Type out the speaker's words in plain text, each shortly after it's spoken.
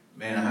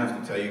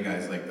to tell you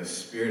guys, like, the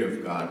Spirit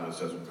of God was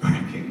just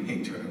wrecking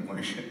me during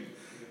worship.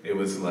 It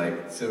was,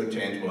 like, so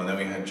tangible. And then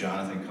we had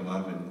Jonathan come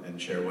up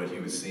and share what he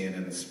was seeing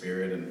in the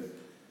Spirit. And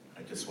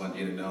I just want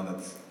you to know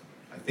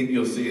I think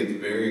you'll see it's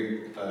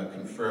very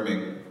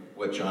confirming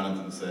what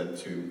Jonathan said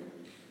to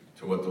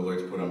what the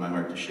Lord's put on my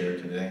heart to share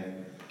today.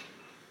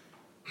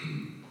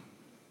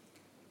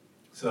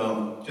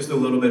 So, just a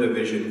little bit of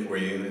vision for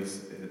you.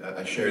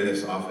 I share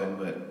this often,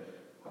 but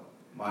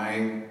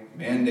my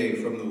mandate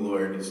from the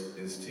Lord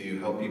is to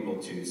help people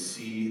to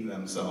see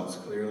themselves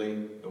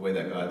clearly the way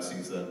that God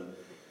sees them,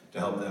 to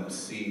help them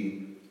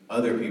see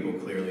other people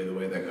clearly the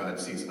way that God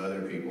sees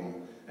other people,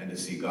 and to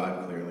see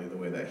God clearly the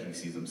way that he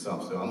sees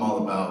himself. So I'm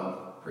all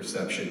about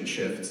perception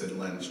shifts and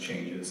lens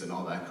changes and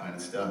all that kind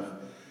of stuff.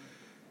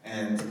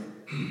 And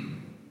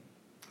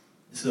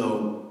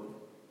so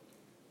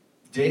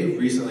Dave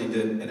recently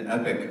did an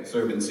epic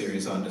sermon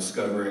series on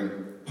discovering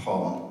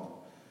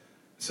Paul.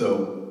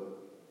 So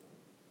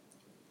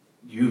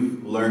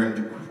you've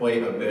learned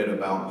quite a bit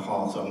about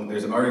Paul. So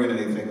there's already going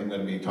to be things I'm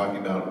going to be talking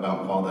about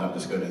Paul that I'm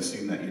just going to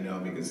assume that you know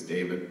because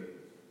David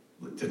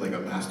did like a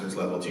master's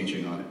level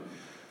teaching on it.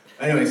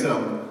 Anyway,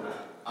 so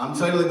I'm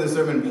titling the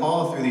sermon,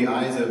 Paul Through the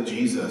Eyes of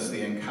Jesus,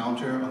 the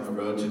Encounter on the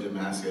Road to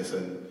Damascus.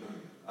 And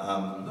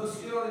those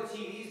see it on the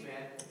TVs,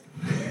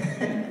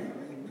 man.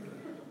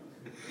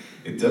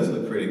 It does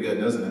look pretty good,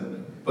 doesn't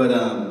it? But,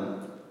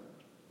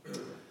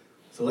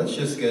 so let's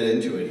just get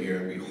into it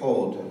here.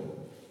 Behold,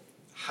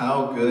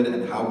 how good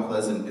and how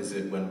pleasant is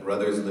it when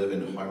brothers live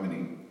in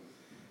harmony.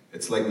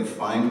 It's like the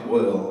fine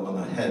oil on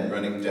the head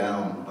running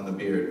down on the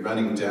beard,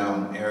 running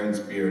down Aaron's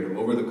beard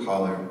over the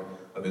collar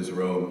of his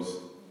robes.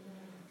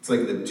 It's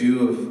like the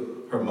dew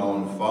of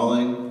Hermon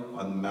falling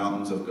on the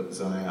mountains of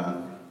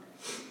Zion.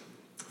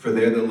 For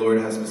there the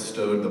Lord has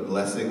bestowed the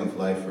blessing of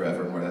life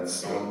forevermore. That's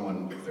Psalm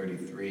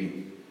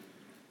 133.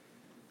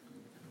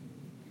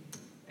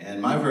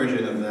 And my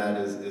version of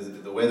that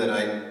is the way that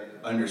I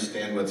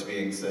understand what's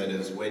being said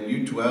is when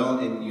you dwell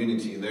in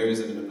unity, there is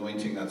an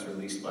anointing that's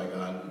released by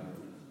God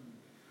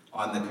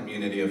on the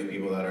community of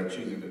people that are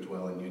choosing to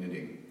dwell in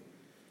unity.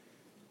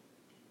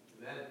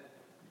 Amen.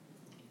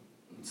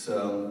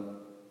 So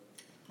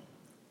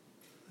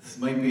this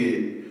might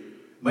be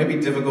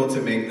difficult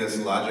to make this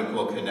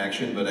logical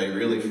connection, but I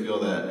really feel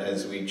that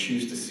as we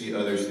choose to see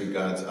others through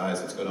God's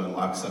eyes, it's going to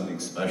unlock something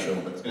special.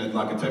 It's going to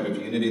unlock a type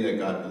of unity that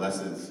God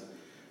blesses.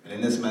 And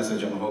in this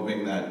message, I'm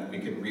hoping that we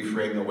can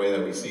reframe the way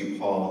that we see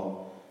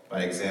Paul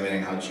by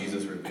examining how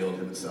Jesus revealed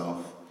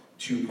himself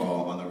to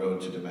Paul on the road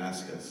to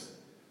Damascus.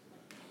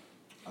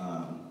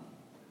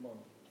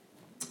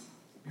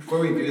 Before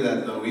we do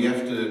that, though, we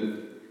have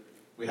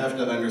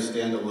to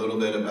understand a little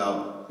bit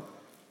about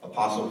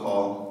Apostle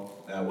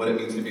Paul, what it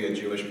means to be a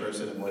Jewish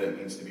person and what it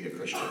means to be a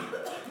Christian.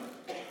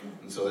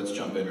 And so let's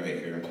jump in right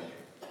here.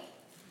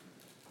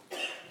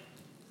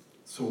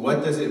 So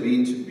what does it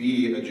mean to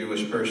be a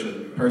Jewish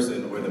person or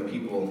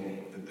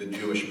the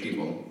Jewish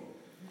people?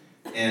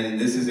 And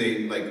this is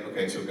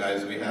so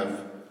guys, we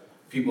have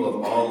people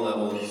of all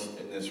levels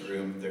in this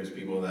room. There's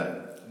people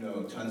that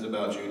know tons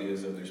about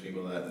Judaism. There's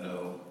people that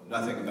know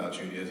nothing about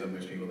Judaism.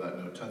 There's people that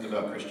know tons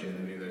about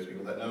Christianity. There's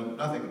people that know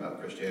nothing about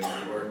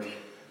Christianity, or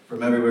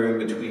from everywhere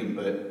in between.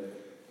 But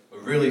a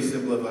really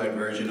simplified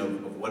version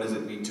of what does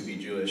it mean to be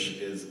Jewish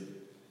is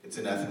it's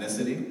an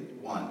ethnicity.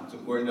 One, it's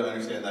important to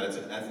understand that it's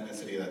an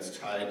ethnicity that's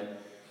tied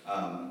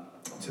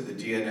to the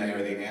DNA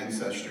or the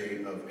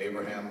ancestry of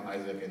Abraham,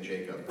 Isaac, and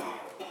Jacob.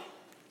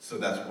 So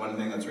that's one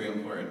thing that's really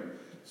important.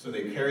 So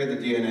they carry the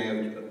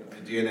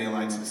DNA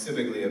line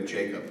specifically of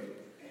Jacob.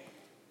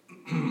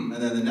 And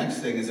then the next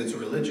thing is it's a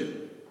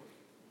religion.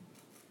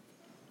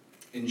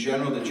 In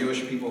general, the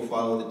Jewish people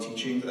follow the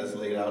teachings as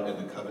laid out in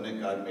the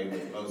covenant God made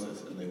with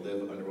Moses, and they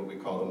live under what we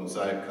call the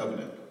Mosaic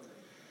covenant.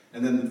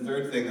 And then the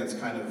third thing that's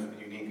kind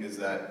of unique is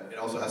that it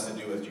also has to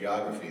do with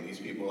geography. These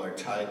people are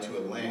tied to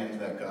a land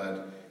that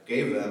God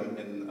gave them,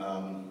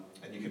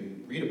 and you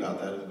can read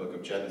about that in the book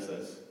of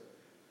Genesis.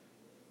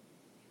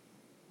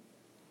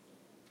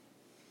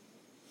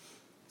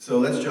 So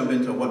let's jump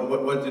into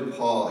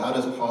how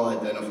does Paul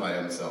identify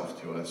himself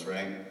to us,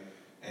 right?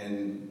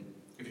 And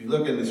if you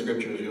look in the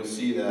scriptures, you'll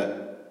see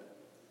that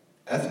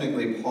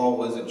ethnically Paul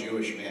was a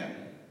Jewish man.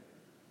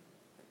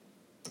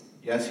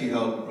 Yes, he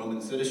held Roman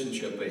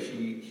citizenship, but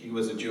he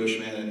was a Jewish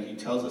man, and he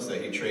tells us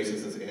that he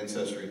traces his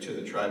ancestry to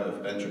the tribe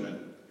of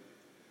Benjamin.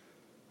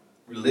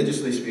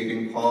 Religiously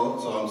speaking, Paul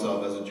saw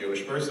himself as a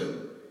Jewish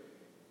person.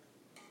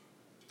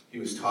 He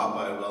was taught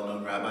by a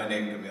well-known rabbi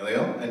named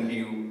Gamaliel, and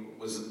he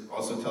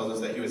also tells us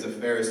that he was a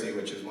Pharisee,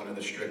 which is one of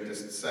the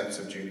strictest sects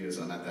of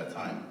Judaism at that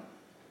time.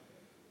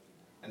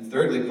 And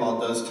thirdly, Paul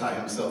does tie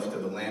himself to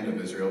the land of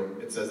Israel.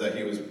 It says that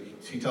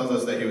he tells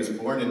us that he was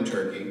born in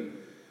Turkey,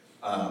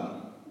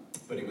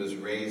 but he was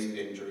raised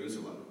in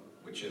Jerusalem,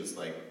 which is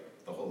like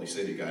the holy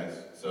city, guys.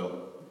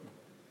 So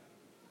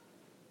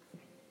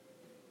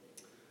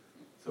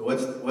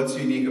what's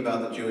unique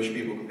about the Jewish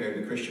people compared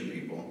to Christian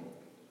people?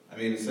 I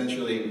mean,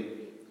 essentially,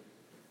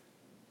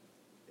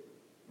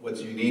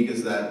 what's unique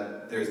is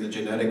that there's the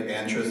genetic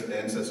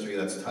ancestry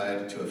that's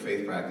tied to a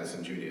faith practice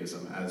in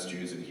Judaism, as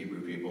Jews and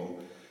Hebrew people.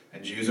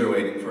 And Jews are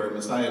waiting for a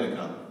Messiah to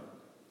come.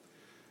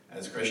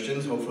 As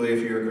Christians, hopefully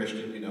if you're a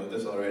Christian, you know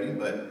this already,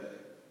 but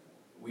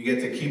we get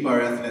to keep our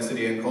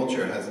ethnicity and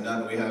culture. It has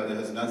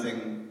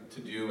nothing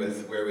to do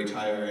with where we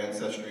tie our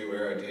ancestry,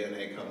 where our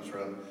DNA comes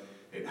from.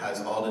 It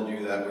has all to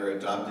do that we're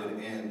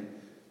adopted in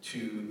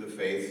to the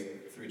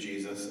faith through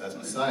Jesus as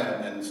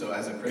Messiah. And so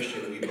as a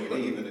Christian, we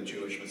believe in a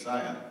Jewish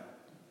Messiah.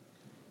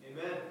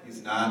 Amen.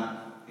 He's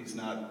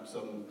not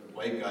some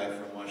white guy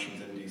from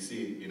Washington,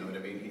 D.C., you know what I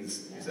mean?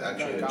 He's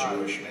actually a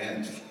Jewish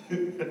man.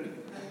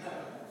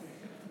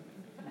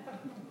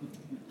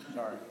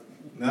 Sorry.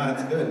 No,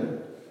 it's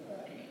good.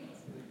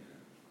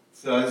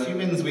 So as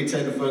humans, we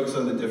tend to focus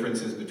on the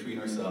differences between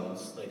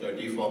ourselves. Like our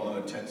default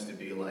mode tends to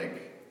be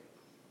like,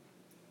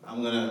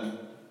 I'm gonna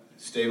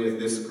stay with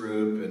this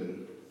group,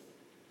 and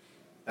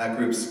that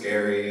group's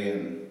scary,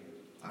 and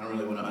I don't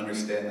really want to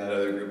understand that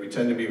other group. We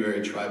tend to be very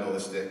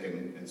tribalistic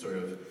and sort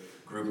of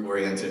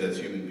group-oriented as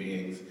human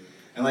beings.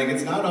 And like,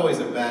 it's not always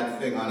a bad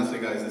thing. Honestly,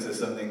 guys, this is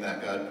something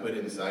that God put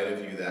inside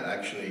of you that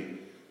actually,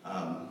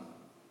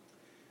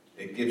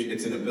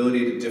 it's an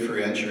ability to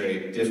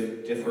differentiate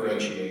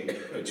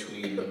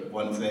between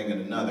one thing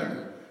and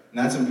another. And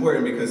that's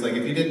important because like,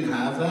 if you didn't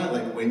have that,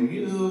 like when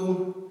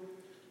you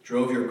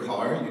drove your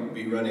car, you'd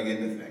be running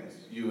into things.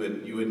 You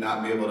would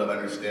not be able to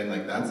understand,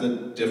 like, that's a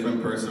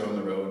different person on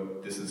the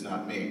road, this is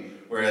not me.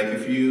 Where like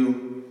if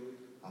you,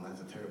 oh,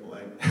 that's a terrible,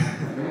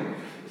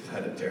 just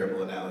had a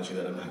terrible analogy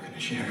that I'm not gonna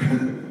share.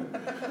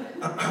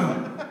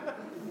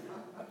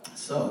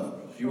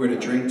 So, if you were to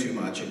drink too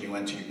much and you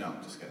went to, no,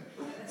 just kidding.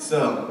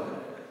 So,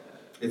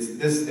 it's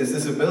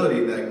this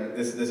ability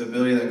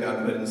that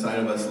God put inside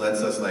of us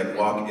lets us like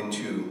walk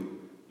into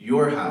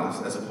your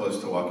house as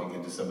opposed to walking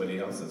into somebody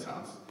else's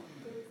house.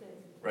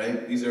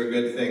 Right? These are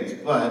good things,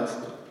 but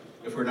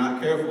if we're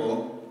not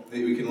careful,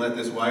 we can let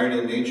this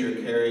wired-in nature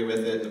carry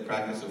with it the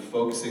practice of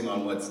focusing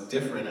on what's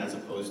different as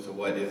opposed to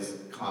what is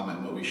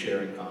common, what we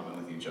share in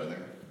common with each other.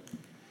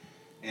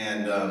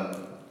 And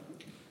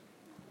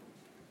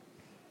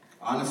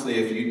honestly,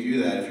 if you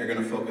do that, if you're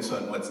going to focus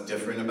on what's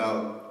different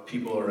about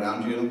people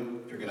around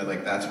you, if you're going to,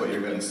 like, that's what you're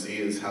going to see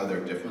is how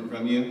they're different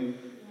from you,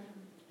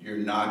 you're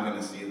not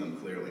going to see them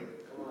clearly.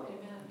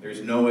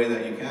 There's no way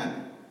that you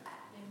can.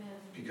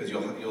 Because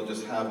you'll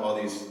just have all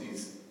these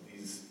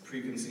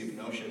preconceived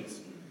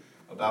notions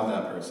about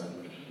that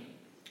person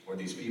or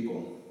these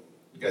people.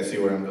 You guys see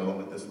where I'm going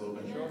with this a little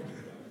bit? Sure.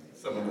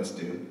 Some of us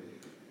do.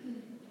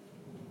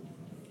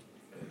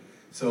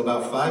 So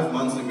about 5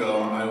 months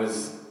ago, I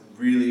was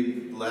really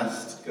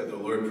blessed that the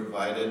Lord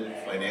provided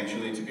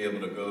financially to be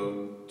able to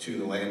go to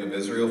the land of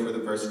Israel for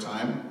the first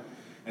time.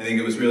 I think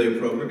it was really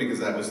appropriate because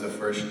that was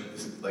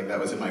that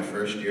was in my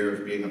first year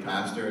of being a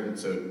pastor, and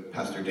so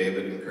Pastor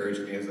David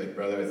encouraged me. He was like,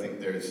 brother, I think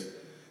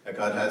that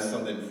God has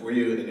something for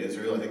you in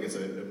Israel. I think it's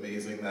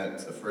amazing that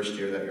it's the first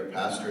year that you're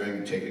pastoring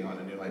and taking on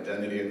a new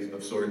identity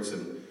of sorts,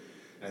 and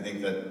I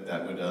think that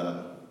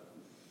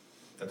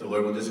the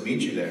Lord will just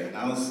meet you there. And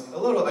I was a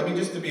little,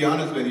 just to be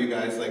honest with you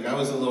guys, like I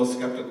was a little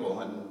skeptical,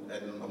 and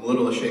I'm a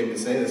little ashamed to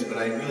say this, but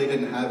I really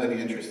didn't have any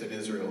interest in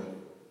Israel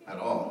at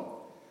all.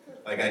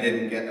 Like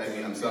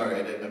I'm sorry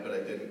I didn't, but I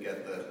didn't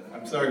get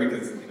I'm sorry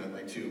because,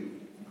 my two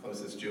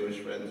closest Jewish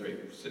friends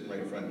sitting right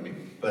in front of me.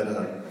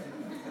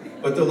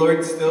 But the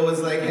Lord still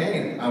was like,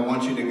 hey, I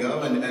want you to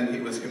go, and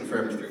it was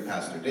confirmed through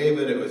Pastor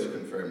David, it was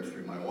confirmed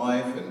through my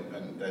wife,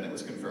 and then it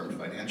was confirmed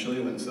financially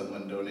when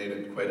someone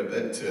donated quite a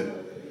bit to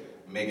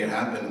make it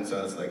happen, and so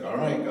I was like, all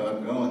right, God,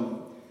 I'm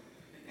going.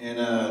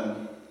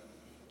 And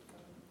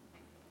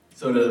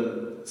so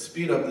to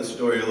speed up the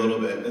story a little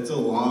bit, it's a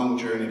long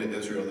journey to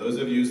Israel. Those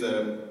of you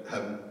that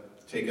have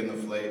taken the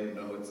flight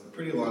know it's a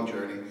pretty long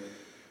journey.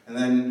 And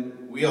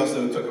then we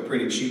also took a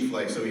pretty cheap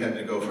flight, so we had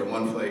to go from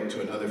one flight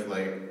to another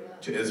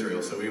flight to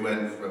Israel. So we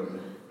went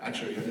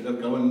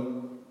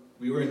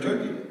we were in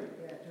Turkey.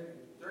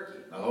 Turkey.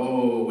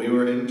 Oh, we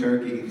were in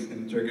Turkey,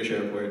 in the Turkish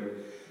airport.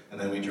 And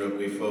then we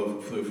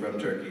flew from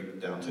Turkey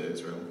down to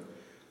Israel.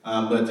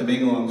 But to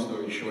make a long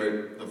story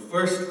short, the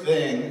first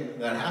thing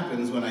that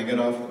happens when I get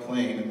off the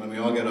plane, and when we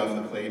all get off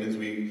the plane, is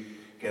we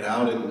get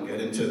out and get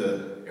into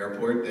the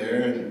airport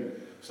there and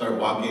start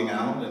walking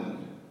out, and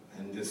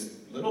this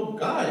little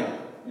guy,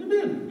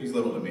 he's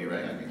little to me,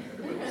 right?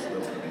 Everybody's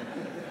little to me.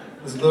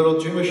 This little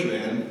Jewish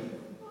man,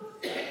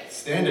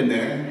 standing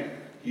there,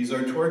 he's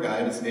our tour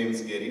guide, his name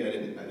is Giddy, I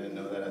didn't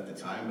know that at the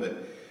time,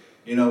 but,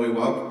 we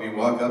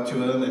walk up to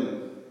him,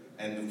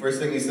 and the first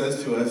thing he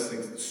says to us,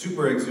 like,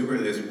 super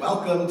exuberant, is,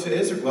 welcome to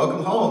Israel,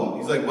 welcome home.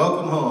 He's like,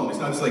 welcome home. It's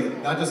not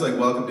just like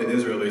welcome to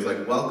Israel, but he's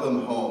like,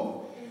 welcome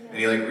home. And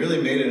he like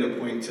really made it a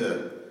point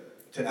to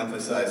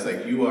emphasize,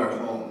 like, you are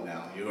home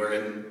now. You are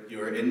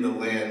in the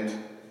land,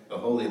 the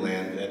Holy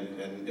Land,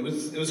 and it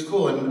was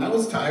cool. And I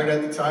was tired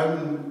at the time,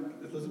 and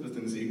Elizabeth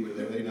and Zeke were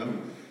there, we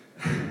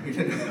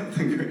didn't have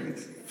the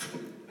greatest.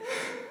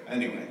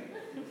 Anyway,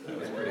 that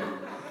was pretty.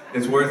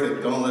 It's worth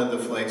it. Don't let the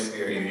flight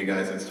scare you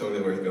guys. It's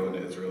totally worth going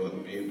to Israel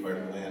and being part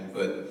of the land.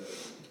 But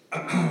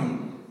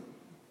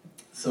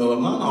So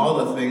among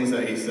all the things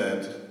that he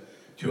said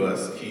to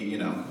us, he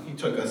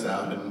took us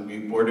out and we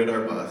boarded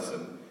our bus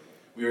and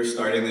we were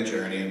starting the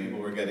journey and people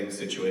were getting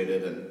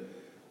situated and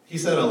he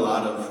said a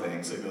lot of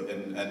things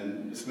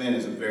and this man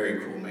is a very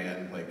cool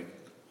man. Like,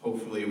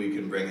 hopefully we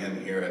can bring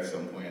him here at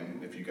some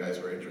point if you guys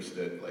were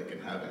interested, like,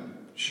 and have him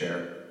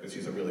share, because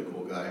he's a really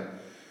cool guy.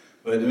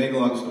 But to make a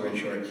long story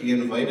short, he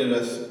invited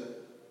us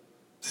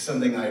to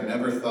something I had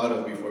never thought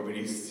of before, but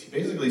he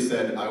basically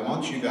said, I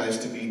want you guys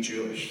to be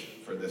Jewish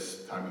for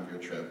this time of your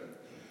trip.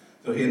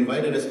 So he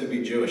invited us to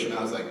be Jewish, and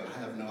I was like, I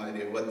have no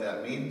idea what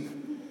that means.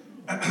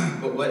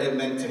 But what it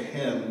meant to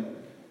him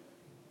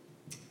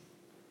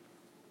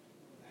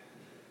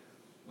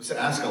was to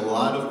ask a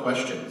lot of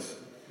questions.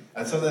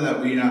 That's something that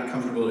we're not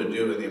comfortable to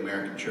do in the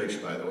American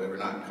church, by the way. We're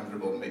not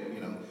comfortable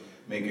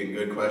making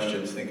good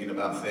questions, thinking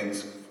about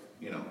things,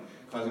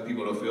 causing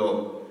people to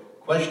feel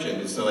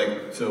questioned.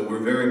 So we're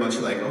very much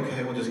like,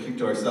 okay, we'll just keep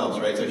to ourselves,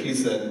 right? So he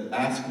said,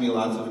 ask me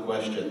lots of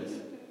questions.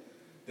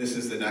 This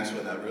is the next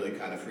one that really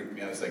kind of freaked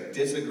me out. I was like,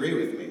 disagree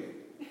with me.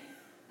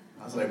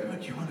 I was like,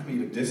 what, you wanted me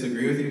to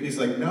disagree with you? He's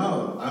like,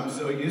 no, I'm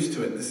so used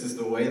to it. This is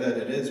the way that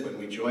it is. When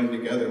we join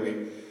together,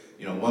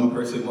 one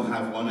person will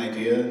have one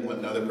idea, and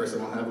another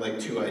person will have like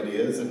two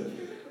ideas.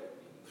 And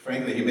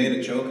frankly, he made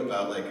a joke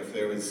about like if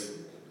there was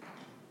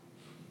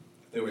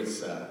 2 Jews,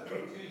 there'll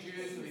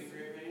be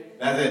 3 opinions.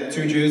 That's it,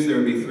 2 Jews, there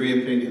would be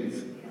 3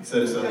 opinions.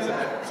 So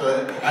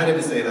I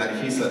didn't say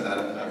that, he said that,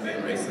 I'm not being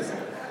racist.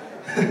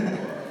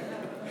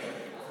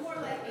 More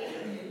like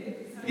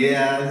 8.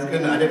 Yeah,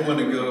 I didn't want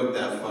to go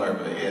that far,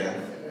 but yeah.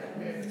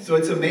 So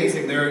it's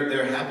amazing,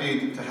 they're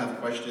happy to have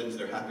questions,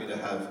 they're happy to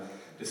have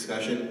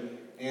discussion,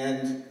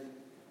 and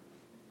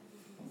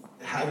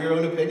have your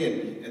own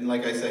opinion. And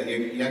like I said,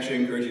 he actually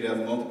encouraged you to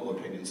have multiple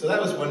opinions. So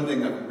that was one thing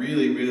that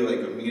really, really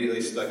like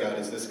immediately stuck out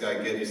is this guy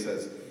Giddy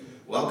says,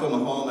 welcome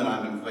home and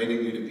I'm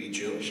inviting you to be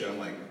Jewish. And I'm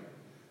like,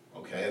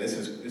 okay, this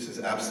is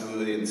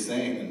absolutely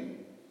insane.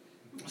 And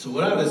so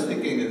what I was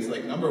thinking is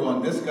like, number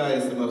one, this guy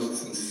is the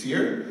most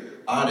sincere,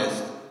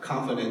 honest,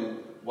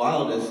 confident,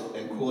 wildest,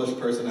 and coolest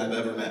person I've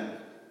ever met.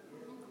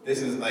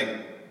 This is like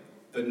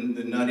the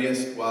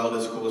nuttiest,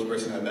 wildest, coolest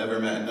person I've ever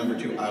met. And number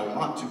two, I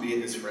want to be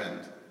his friend.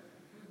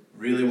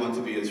 Really want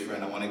to be his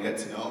friend. I want to get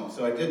to know him.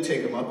 So I did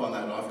take him up on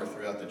that offer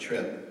throughout the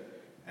trip.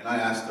 And I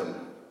asked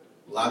him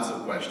lots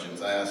of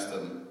questions. I asked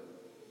him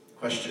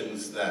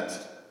questions that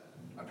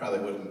I probably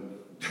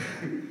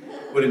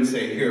wouldn't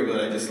say here, but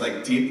I just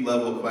like deep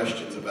level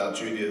questions about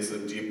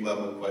Judaism, deep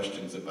level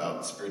questions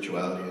about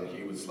spirituality. And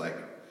he was like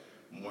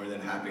more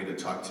than happy to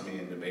talk to me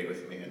and debate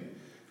with me and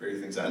figure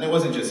things out. And it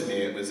wasn't just me,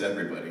 it was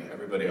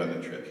everybody on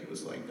the trip he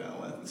was laying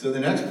down with. So the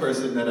next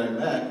person that I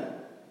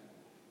met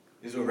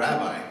is a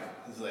rabbi.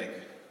 I was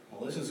like,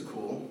 well, this is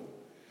cool.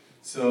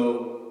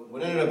 So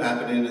what ended up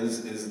happening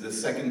is the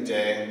second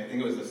day, I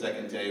think it was the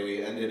second day,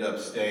 we ended up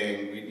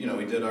staying,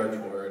 we did our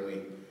tour and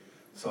we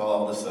saw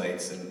all the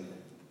sights and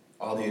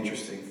all the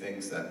interesting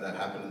things that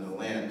happened in the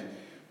land.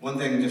 One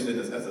thing, just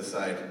as a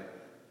side,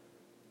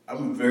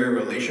 I'm a very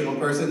relational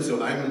person,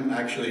 so I'm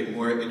actually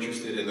more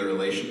interested in the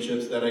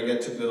relationships that I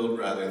get to build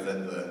rather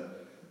than the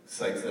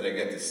sites that I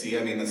get to see.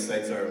 I mean, the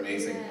sites are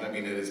amazing. I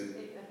mean, it is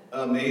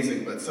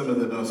amazing, but some of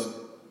the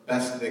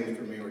best things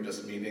for me were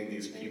just meeting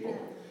these people.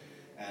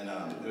 And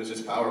it was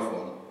just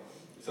powerful.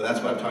 So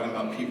that's why I'm talking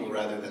about people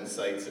rather than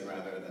sites and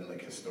rather than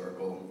like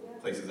historical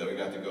places that we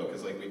got to go.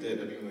 Because like we did,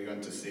 I mean, we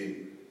went to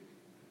see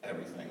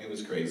everything. It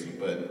was crazy,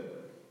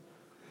 but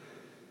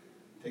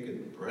take a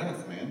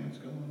breath, man. What's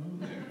going on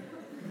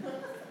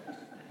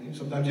there?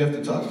 Sometimes you have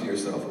to talk to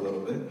yourself a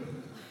little bit.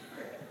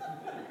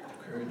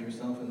 Encourage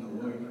yourself in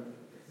the Lord.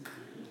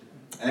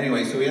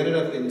 Anyway, so we ended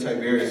up in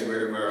Tiberias,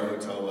 where our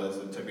hotel was.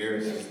 And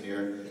Tiberias is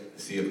near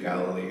the Sea of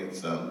Galilee.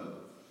 It's not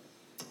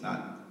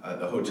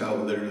the hotel.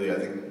 Literally, I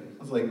think it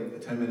was like a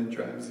 10-minute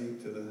drive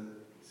to the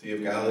Sea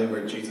of Galilee,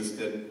 where Jesus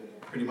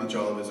did pretty much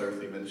all of his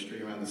earthly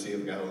ministry around the Sea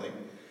of Galilee,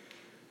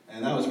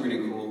 and that was pretty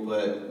cool.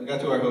 But we got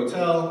to our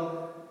hotel.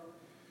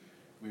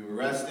 We were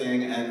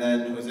resting, and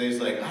then Jose's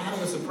like, I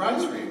have a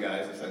surprise for you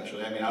guys,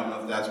 essentially. I mean, I don't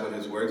know if that's what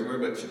his words were,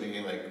 but to me,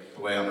 like,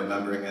 the way I'm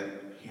remembering it,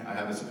 I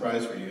have a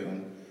surprise for you.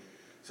 And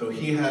so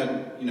he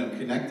had,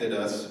 connected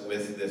us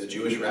with this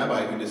Jewish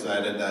rabbi who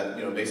decided that,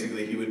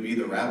 basically he would be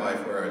the rabbi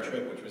for our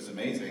trip, which was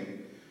amazing.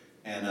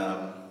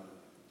 And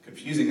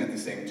confusing at the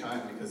same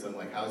time, because I'm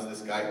like, how's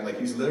this guy, like,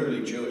 he's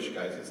literally Jewish,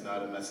 guys. He's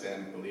not a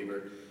Messianic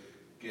believer.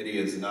 Giddy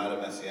is not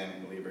a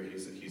Messianic believer.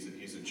 He's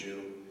a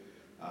Jew.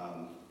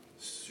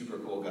 Super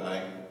cool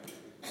guy.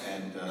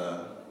 And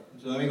so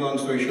let me go long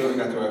story short, we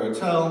got to our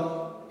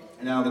hotel.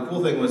 And now the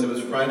cool thing was it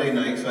was Friday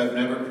night, so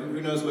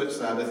who knows what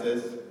Sabbath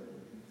is?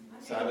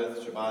 Sabbath,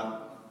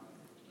 Shabbat?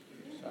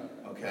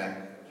 Okay.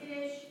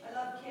 Kiddush, I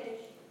love Kiddush.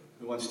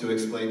 Who wants to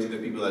explain to the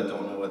people that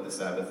don't know what the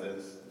Sabbath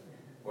is?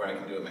 Or I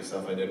can do it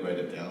myself, I did write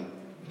it down.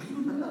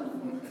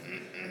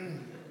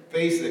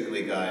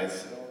 Basically,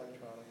 guys,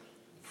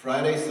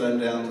 Friday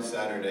sundown to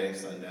Saturday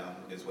sundown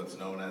is what's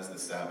known as the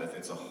Sabbath.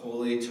 It's a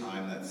holy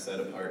time that's set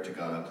apart to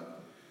God.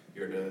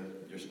 You're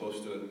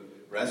supposed to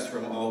rest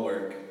from all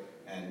work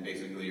and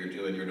basically you're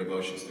doing your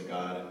devotions to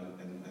God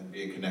and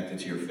being connected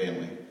to your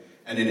family.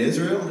 And in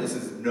Israel, this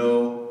is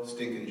no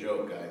stinking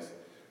joke, guys.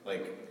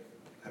 Like,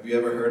 have you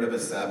ever heard of a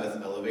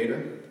Sabbath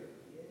elevator?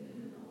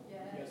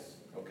 Yes.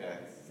 Okay.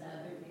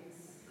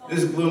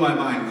 This blew my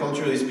mind.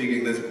 Culturally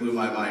speaking, this blew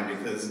my mind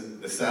because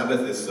the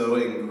Sabbath is so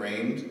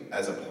ingrained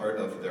as a part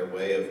of their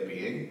way of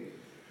being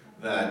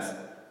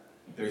that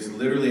there's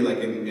literally, like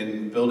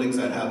in buildings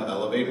that have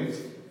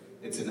elevators,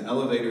 it's an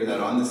elevator that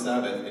on the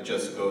Sabbath, it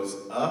just goes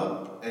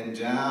up and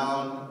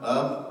down,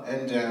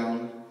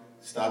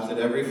 stops at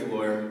every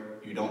floor,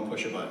 you don't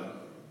push a button.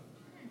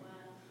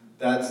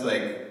 That's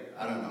like,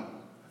 I don't know.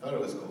 I thought it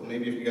was cool.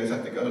 Maybe if you guys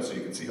have to go so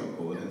you can see how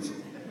cool it is.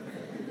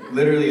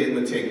 Literally, it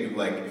would take you,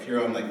 like, if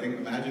you're on, like,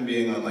 imagine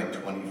being on, like, the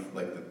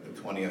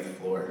 20th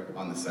floor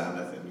on the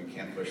Sabbath and you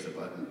can't push the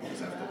button. You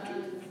just have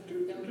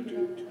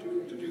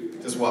to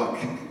just walk.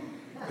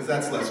 Because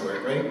that's less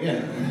work, right?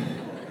 Yeah.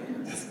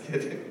 Just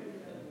kidding.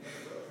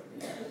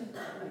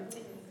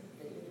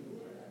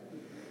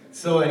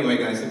 So anyway,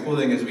 guys, the cool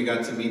thing is we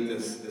got to meet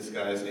this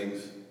guy's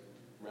name's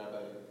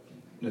Rabbi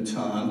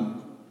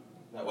Natan.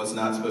 That was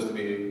not supposed to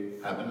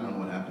be happen. I don't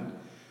know what happened.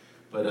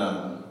 But,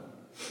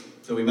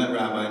 so we met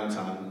Rabbi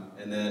Natan,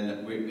 and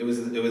then it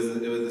was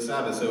the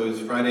Sabbath, so it was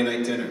Friday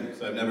night dinner.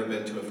 So I've never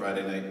been to a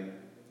Friday night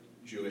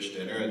Jewish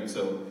dinner, and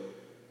so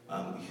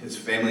his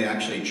family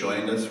actually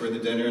joined us for the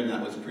dinner, and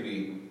that was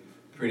pretty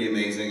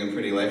amazing and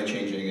pretty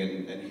life-changing,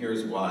 and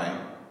here's why.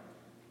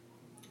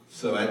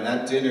 So at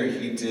that dinner,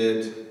 he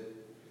did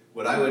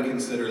what I would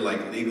consider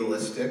like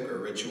legalistic or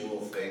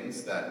ritual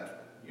things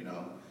that, you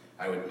know,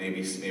 I would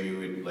maybe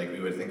we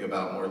would think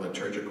about more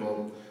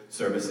liturgical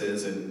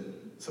services, and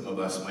some of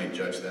us might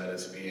judge that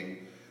as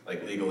being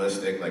like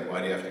legalistic, like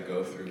why do you have to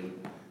go through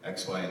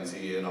X, Y, and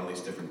Z and all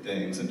these different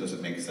things, and does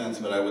it make sense?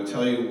 But I would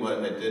tell you what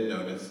I did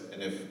notice,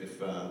 and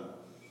if I'm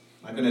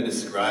not going to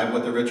describe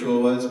what the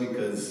ritual was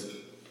because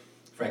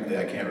frankly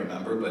I can't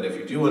remember, but if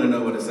you do want to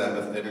know what a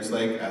Sabbath dinner's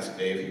like, ask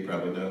Dave, he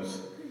probably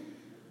knows.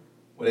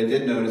 What I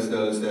did notice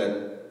though is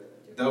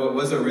that though it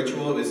was a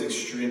ritual, it was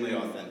extremely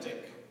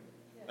authentic.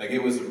 Like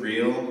it was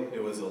real,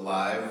 it was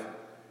alive,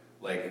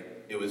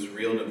 like it was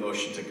real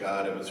devotion to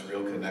God, it was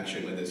real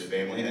connection with his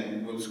family,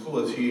 and what was cool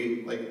is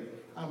he, like,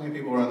 how many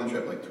people were on the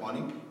trip? Like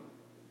 20?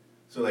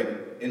 So like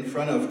in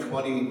front of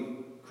 20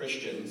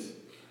 Christians,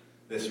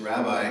 this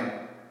rabbi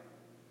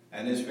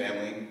and his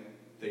family,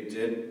 they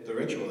did the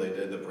ritual. They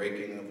did the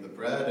breaking of the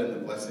bread and the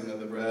blessing of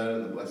the bread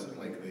and the blessing,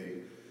 like they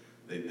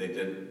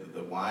did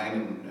the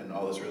wine and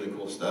all this really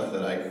cool stuff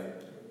that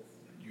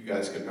you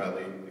guys could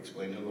probably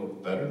explain a little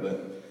better,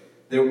 but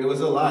it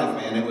was alive,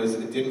 man.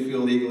 It didn't feel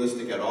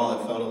legalistic at all.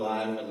 It felt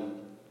alive, and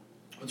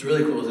what's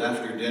really cool is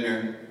after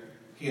dinner,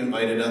 he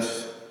invited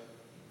us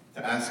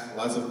to ask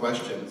lots of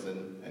questions,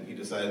 and he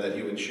decided that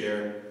he would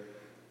share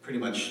pretty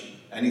much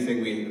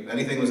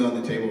anything was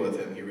on the table with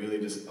him. He really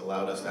just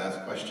allowed us to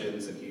ask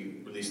questions, and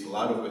he released a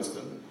lot of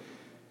wisdom.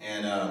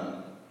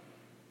 And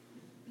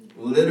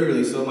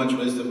literally so much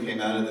wisdom came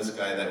out of this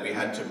guy that we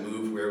had to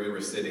move where we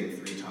were sitting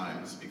 3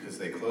 times because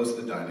they closed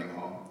the dining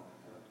hall.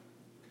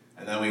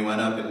 And then we went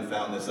up and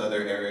found this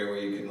other area where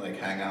you can like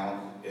hang out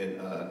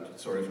in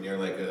sort of near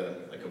like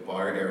a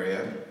bar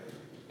area.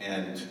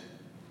 And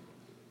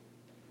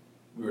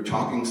we were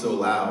talking so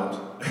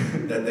loud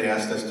that they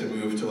asked us to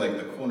move to like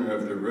the corner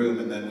of the room,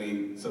 and then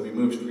we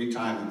moved 3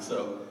 times. And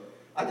so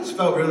I just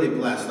felt really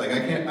blessed. Like I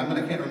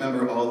can't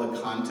remember all the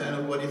content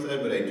of what he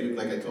said, but I do,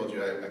 like I told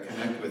you, I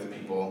connect with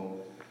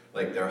people,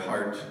 like their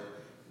heart,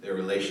 their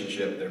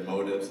relationship, their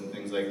motives, and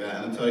things like that.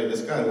 And I'll tell you,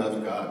 this guy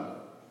loved God.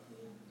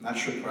 And that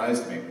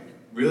surprised me.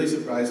 Really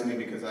surprised me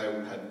because I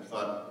had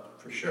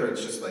thought for sure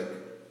it's just like,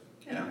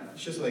 you know,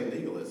 it's just like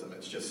legalism.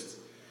 It's just,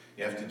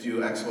 you have to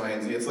do X, Y,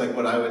 and Z. It's like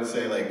what I would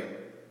say, like,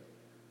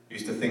 I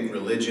used to think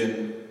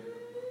religion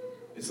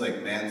is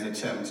like man's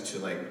attempt to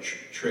like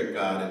trick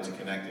God into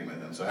connecting with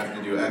him. So I have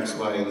to do X,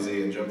 Y, and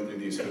Z and jump through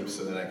these hoops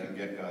so that I can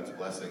get God's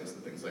blessings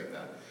and things like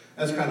that.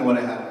 That's kind of what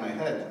I had in my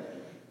head.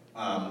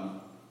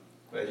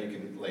 But as you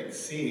can like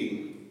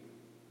see,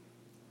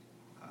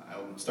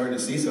 I'm starting to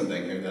see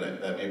something here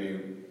that maybe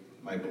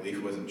my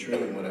belief wasn't true,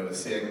 and what I was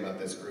saying about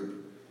this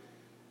group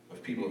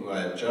of people who I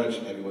had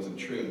judged maybe wasn't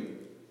true.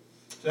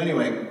 So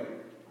anyway,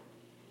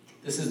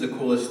 this is the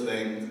coolest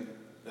thing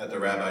that the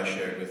rabbi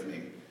shared with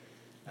me.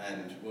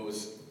 And what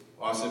was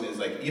awesome is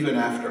like even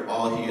after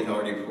all he had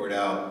already poured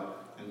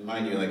out, and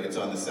mind you, like it's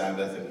on the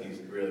Sabbath and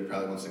he really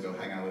probably wants to go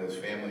hang out with his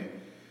family.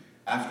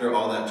 After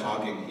all that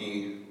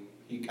talking,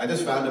 I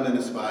just found him in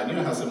a spot. You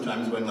know how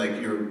sometimes when like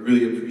you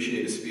really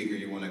appreciate a speaker,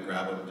 you want to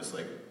grab them and just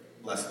like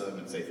bless them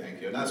and say thank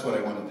you. And that's what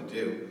I wanted to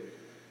do.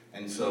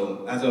 And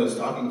so as I was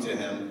talking to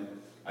him,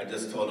 I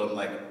just told him,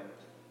 like,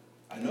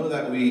 I know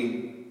that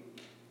we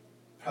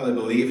probably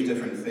believe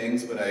different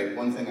things, but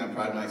one thing I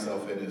pride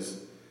myself in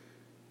is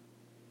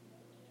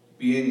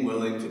being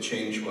willing to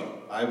change what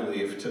I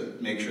believe to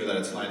make sure that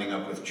it's lining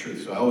up with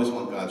truth. So I always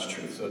want God's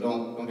truth. So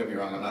don't get me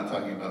wrong, I'm not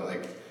talking about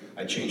like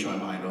I change my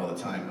mind all the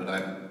time, but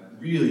I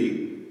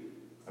really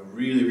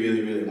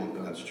want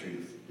God's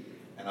truth.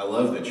 And I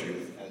love the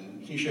truth.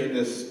 And he shared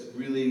this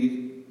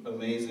really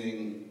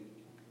amazing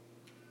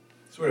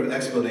sort of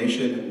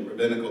explanation and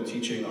rabbinical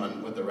teaching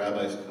on what the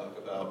rabbis talk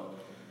about,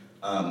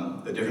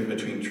 the difference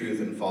between truth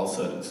and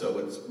falsehood. And so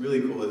what's really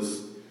cool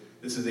is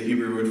this is the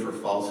Hebrew word for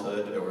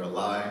falsehood or a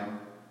lie.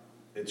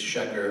 It's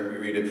sheker. We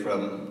read it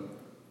from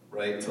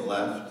right to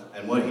left.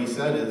 And what he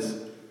said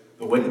is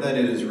the way that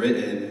it is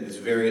written is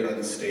very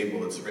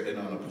unstable. It's written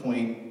on a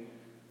point.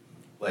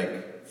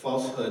 Like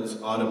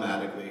falsehoods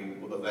automatically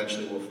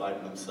eventually will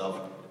find themselves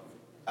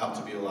out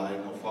to be a lie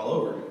and will fall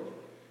over.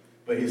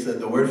 But he said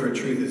the word for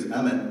truth is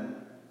emet.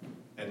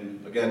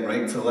 And again,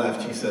 right to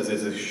left, he says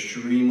is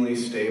extremely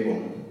stable.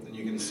 And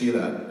you can see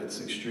that.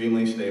 It's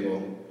extremely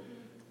stable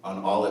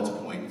on all its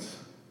points.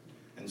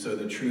 And so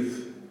the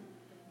truth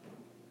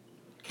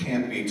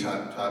can't be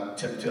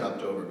tipped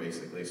over,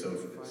 basically. So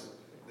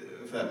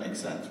if that makes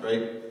sense,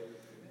 right?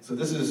 So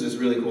this is just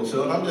really cool.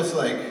 So I'm just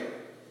like,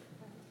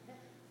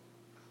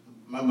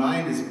 my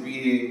mind is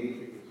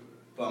being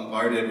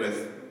bombarded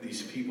with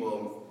these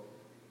people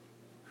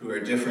who are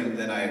different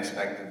than I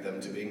expected them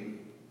to be.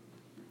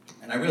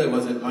 And I really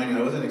wasn't, mind you,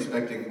 I wasn't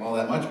expecting all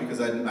that much because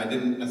I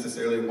didn't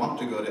necessarily want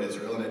to go to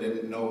Israel and I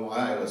didn't know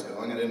why I was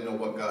going. I didn't know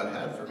what God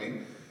had for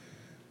me.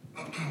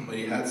 But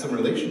he had some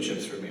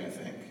relationships for me, I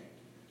think.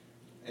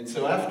 And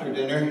so after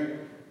dinner,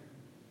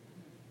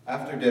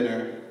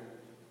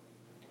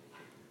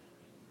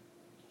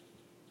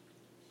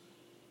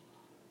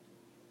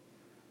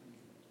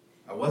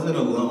 I wasn't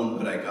alone,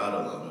 but I got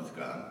alone with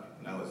God.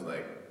 And I was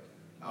like,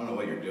 I don't know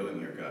what you're doing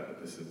here, God,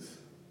 but this is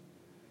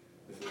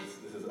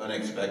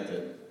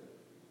unexpected.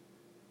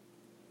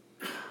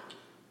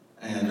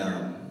 And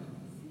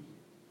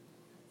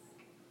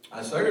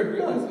I started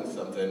realizing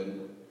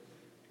something,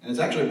 and it's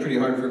actually pretty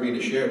hard for me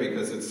to share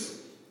because it's,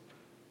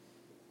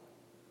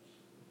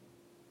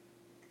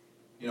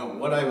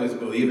 what I was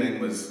believing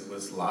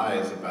was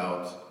lies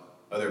about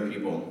other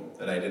people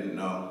that I didn't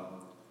know,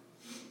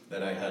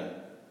 that I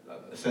had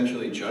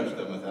essentially judged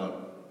them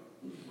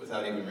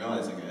without even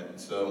realizing it. And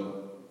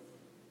so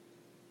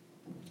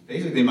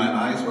basically my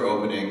eyes were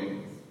opening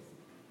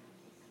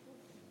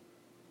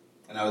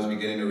and I was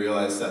beginning to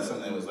realize that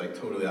something was like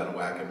totally out of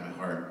whack in my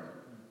heart.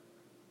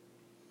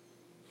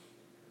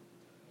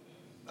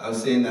 I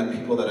was seeing that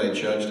people that I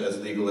judged as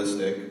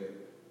legalistic,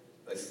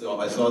 I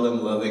saw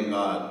them loving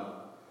God.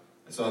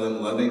 I saw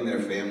them loving their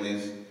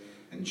families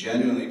and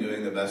genuinely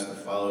doing the best to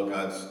follow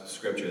God's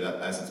scripture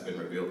as it's been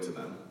revealed to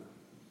them.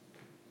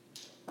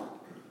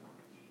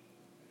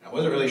 I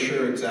wasn't really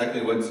sure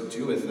exactly what to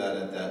do with that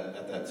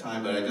at that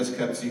time, but I just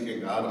kept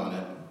seeking God on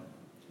it.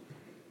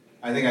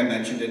 I think I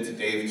mentioned it to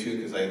Dave too,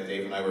 because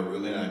Dave and I were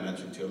rooming, and I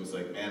mentioned to him, I was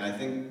like, man, I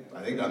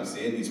think I'm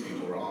seeing these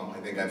people wrong.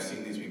 I think I've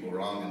seen these people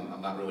wrong, and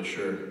I'm not really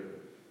sure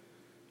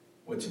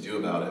what to do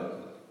about it.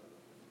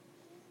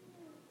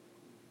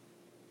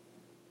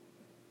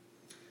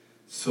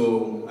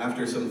 So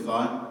after some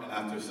thought, and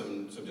after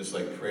some just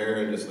like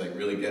prayer, and just like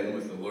really getting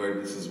with the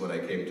Lord, this is what I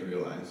came to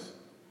realize.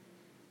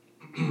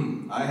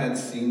 I had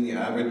seen the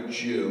average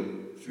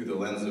Jew through the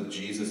lens of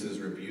Jesus'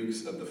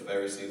 rebukes of the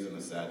Pharisees and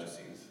the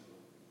Sadducees.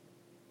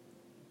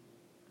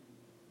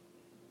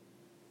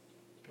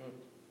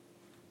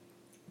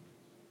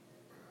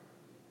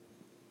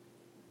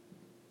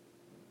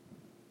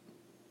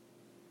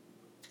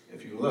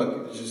 If you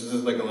look, this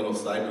is like a little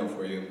side note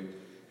for you.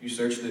 If you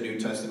search the New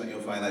Testament,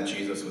 you'll find that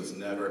Jesus was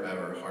never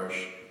ever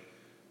harsh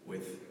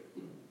with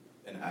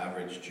an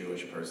average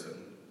Jewish person.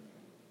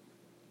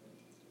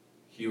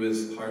 He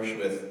was harsh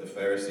with the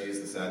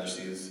Pharisees, the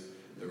Sadducees,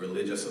 the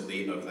religious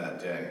elite of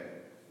that day.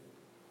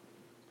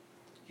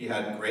 He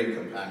had great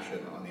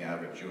compassion on the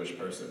average Jewish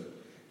person.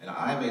 And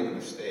I made the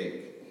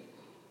mistake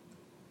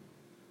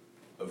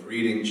of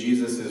reading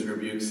Jesus'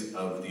 rebukes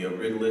of the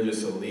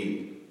religious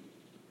elite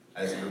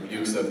as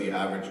rebukes of the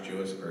average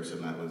Jewish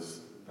person that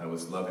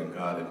was loving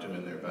God and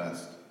doing their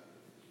best.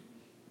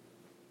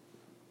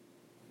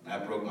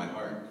 That broke my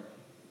heart.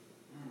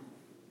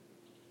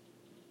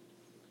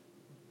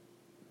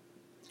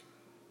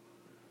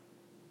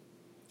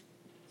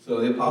 So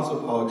the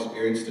Apostle Paul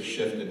experienced a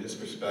shift in his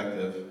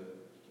perspective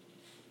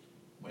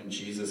when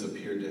Jesus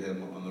appeared to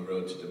him on the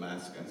road to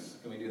Damascus.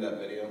 Can we do that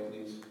video,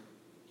 please?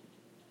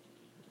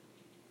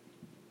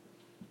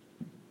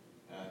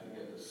 I think I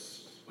have to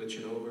switch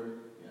it over.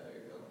 Yeah, there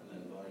you go.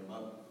 And then volume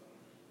up.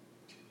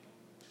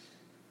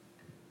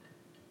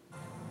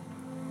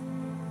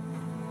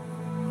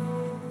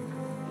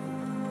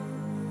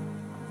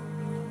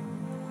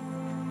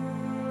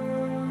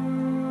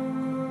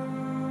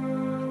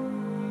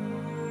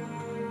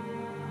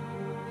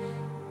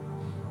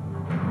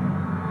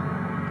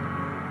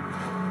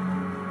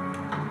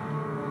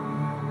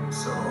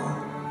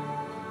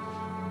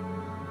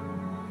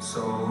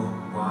 Saul,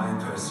 why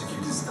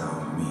persecutest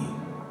thou me?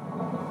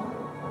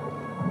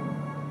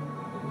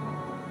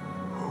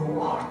 Who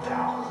art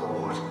thou,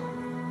 Lord?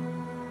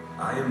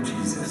 I am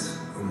Jesus,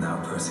 whom thou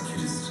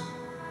persecutest.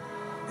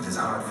 It is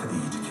hard for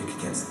thee to kick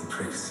against the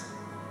pricks.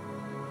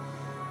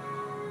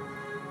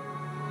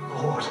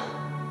 Lord,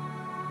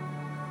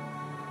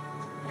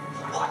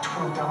 what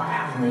wilt thou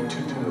have me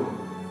to do?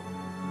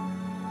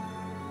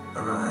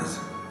 Arise,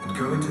 and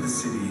go into the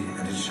city,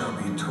 and it shall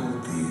be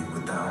told thee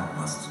what thou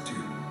must do.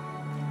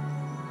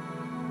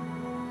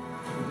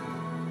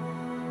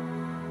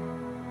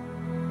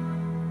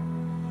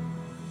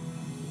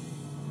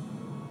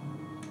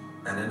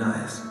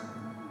 Ananias.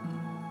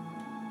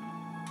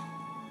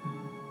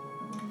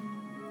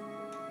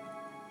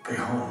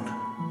 Behold,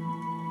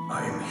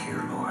 I am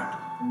here, Lord.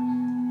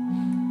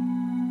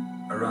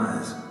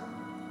 Arise,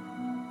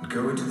 and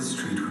go into the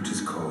street which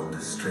is called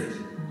Straight,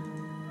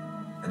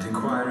 and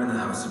inquire in the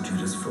house of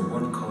Judas for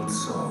one called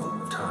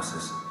Saul of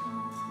Tarsus.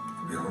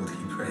 For behold,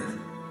 he prayeth.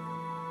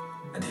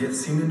 And he hath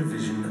seen in a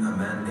vision a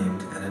man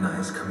named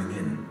Ananias coming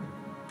in,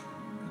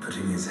 and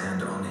putting his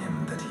hand on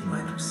him that he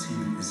might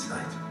receive his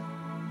sight.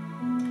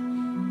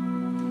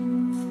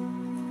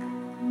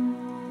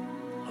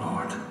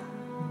 Lord,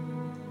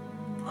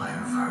 I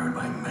have heard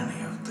by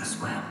many of this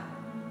man,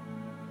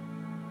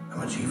 how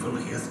much evil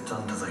he hath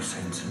done to thy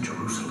saints in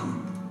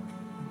Jerusalem.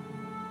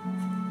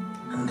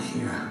 And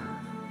here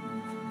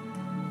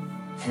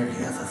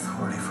he hath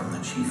authority from the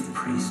chief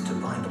priest to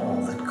bind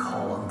all that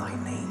call on thy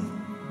name.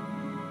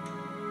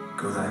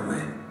 Go thy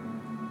way,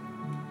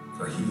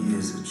 for he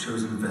is a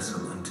chosen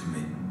vessel unto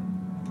me,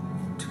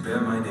 to bear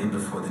my name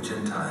before the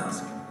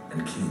Gentiles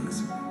and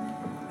kings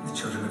and the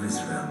children of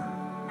Israel.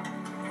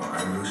 For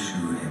I will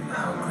shew him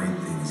how great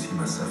things he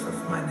must suffer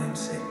for my name's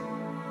sake.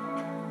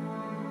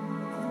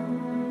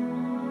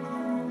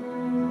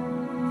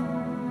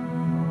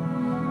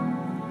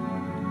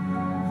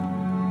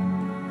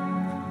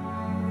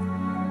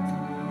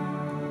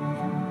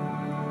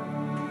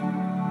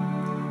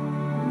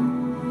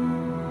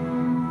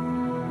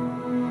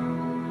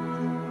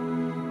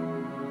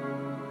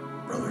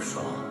 Brother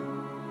Saul,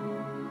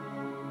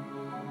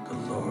 the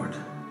Lord,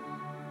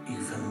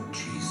 even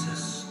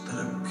Jesus, that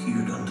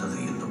appeared unto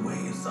thee in the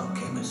way as thou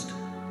camest,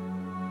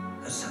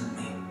 has sent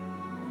me,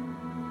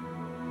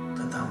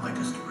 that thou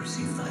mightest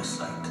receive thy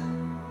sight,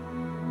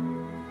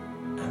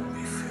 and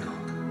be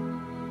filled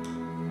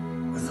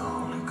with the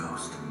Holy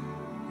Ghost.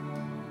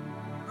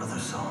 Brother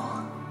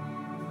Saul,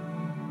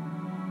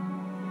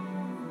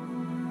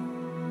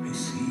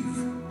 receive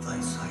thy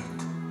sight.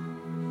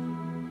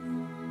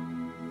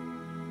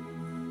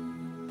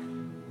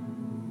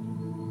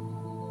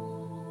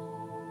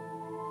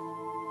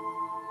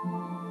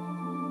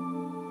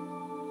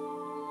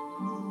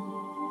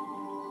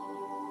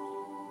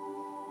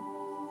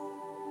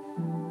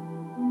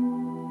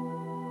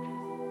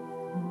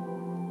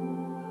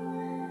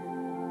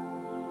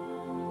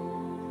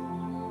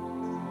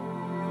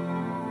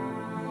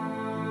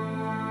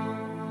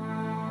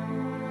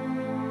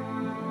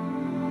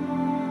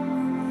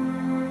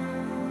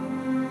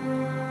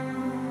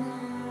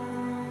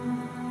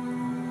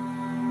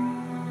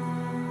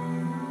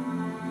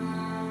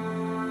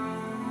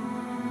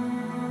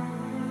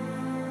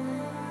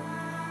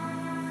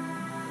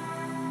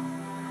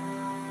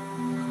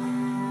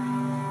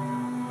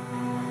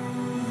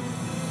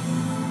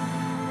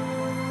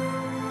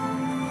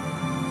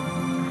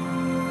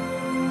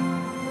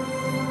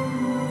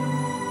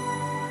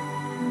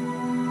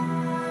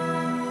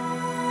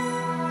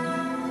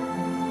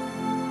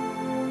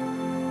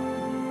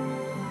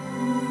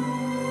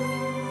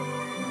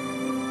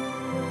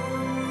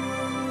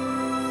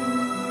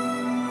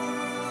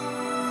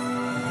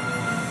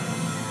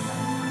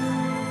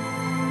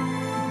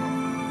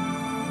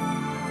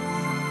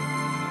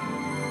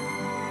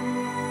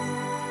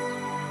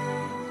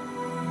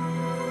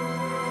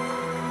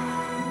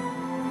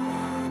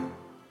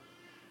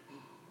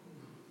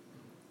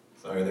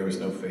 Sorry, there was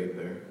no fade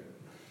there.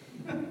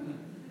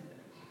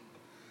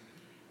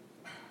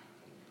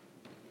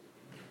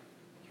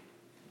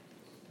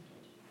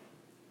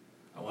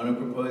 I want to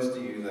propose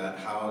to you that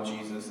how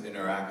Jesus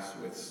interacts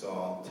with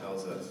Saul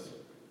tells us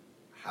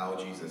how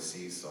Jesus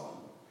sees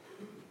Saul.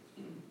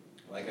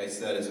 Like I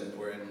said, it's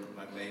important.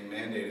 My main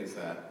mandate is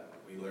that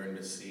we learn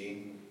to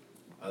see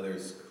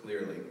others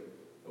clearly,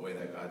 the way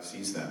that God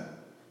sees them.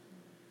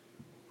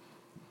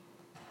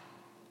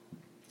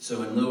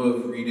 So in lieu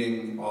of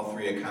reading all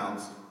three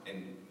accounts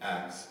in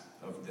Acts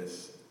of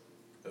this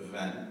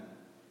event,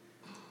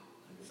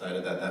 I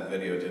decided that that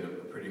video did a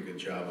pretty good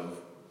job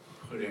of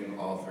putting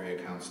all three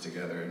accounts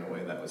together in a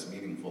way that was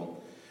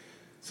meaningful.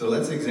 So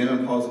let's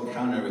examine Paul's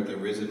encounter with the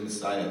risen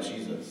Messiah,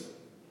 Jesus.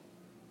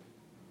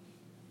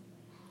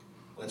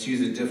 Let's use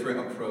a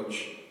different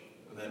approach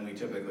than we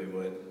typically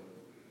would.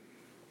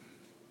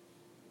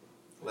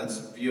 Let's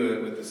view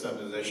it with the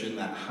supposition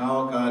that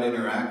how God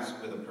interacts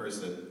with a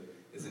person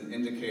is an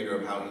indicator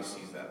of how he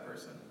sees that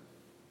person.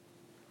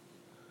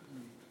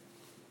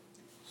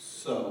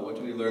 So, what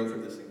do we learn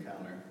from this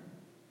encounter?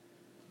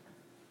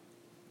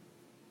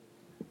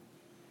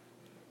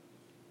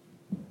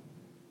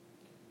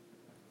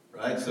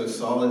 Right? So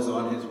Saul is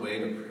on his way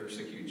to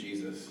persecute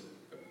Jesus,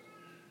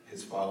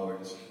 his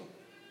followers.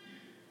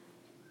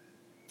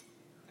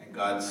 And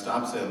God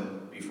stops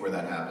him before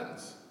that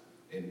happens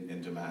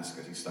in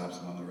Damascus. He stops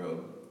him on the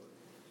road.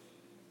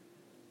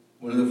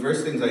 One of the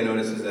first things I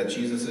notice is that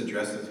Jesus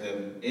addresses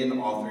him in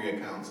all three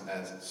accounts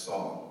as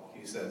Saul. He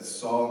he says,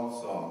 Saul,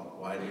 Saul,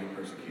 why do you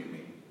persecute me?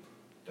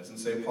 Doesn't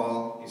say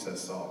Paul, he says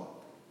Saul.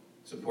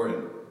 It's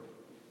important.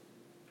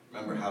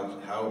 Remember how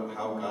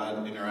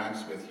God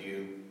interacts with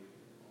you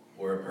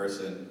or a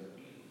person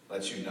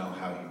lets you know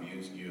how he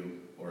views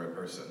you or a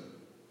person.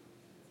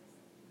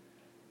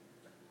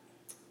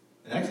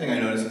 The next thing I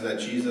notice is that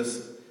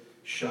Jesus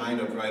shined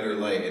a brighter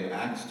light. In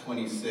Acts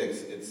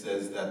 26, it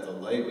says that the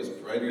light was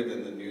brighter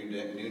than the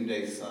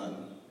noonday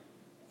sun.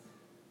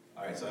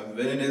 All right, so I've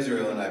been in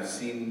Israel and I've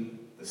seen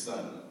the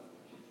sun.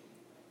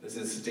 This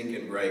is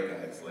stinking bright,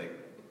 guys. Like,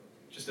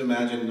 just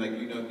imagine, like,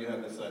 you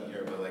have the sun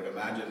here, but like,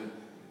 imagine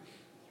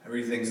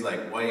everything's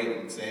like white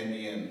and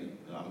sandy, and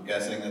I'm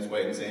guessing that's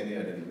white and sandy.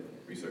 I didn't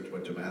research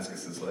what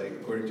Damascus is like.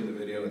 According to the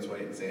video, it's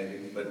white and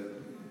sandy. But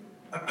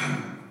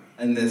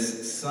and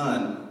this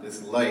sun,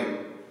 this light,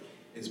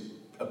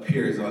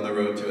 appears on the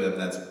road to him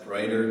that's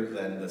brighter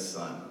than the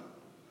sun.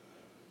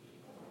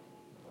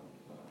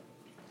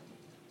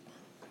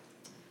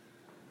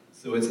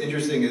 So what's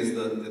interesting is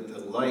the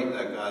light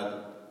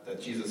that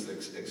Jesus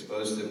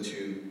exposed him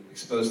to,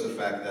 exposed the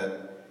fact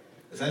that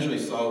essentially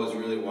Saul was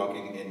really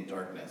walking in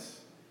darkness.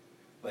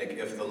 Like,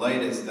 if the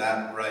light is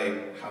that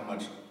bright, how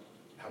much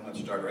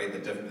dark, right?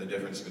 The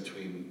difference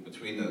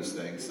between those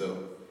things.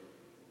 So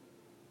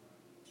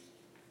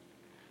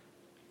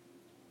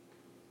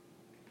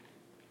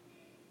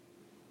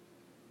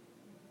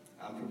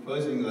I'm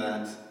proposing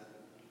that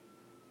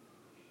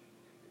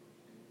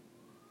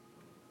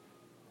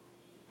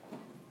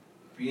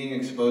being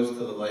exposed to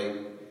the light,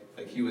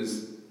 like he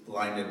was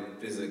blinded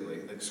physically.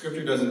 The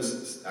scripture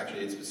doesn't,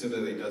 actually it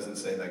specifically doesn't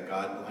say that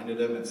God blinded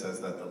him, it says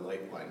that the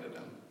light blinded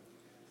him.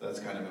 So that's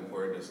kind of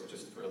important,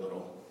 just for a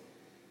little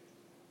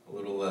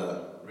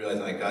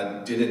realizing that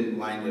God didn't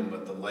blind him,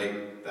 but the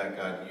light that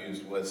God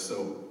used was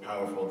so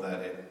powerful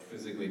that it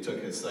physically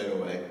took his sight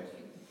away.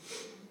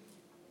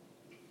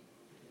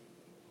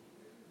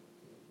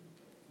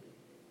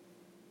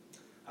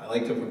 I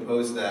like to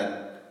propose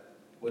that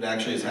what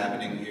actually is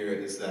happening here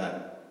is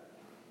that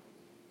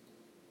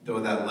though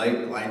that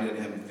light blinded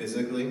him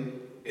physically,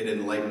 it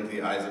enlightened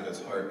the eyes of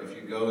his heart. If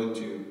you go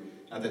into,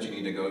 not that you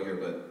need to go here,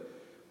 but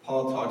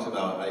Paul talks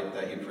about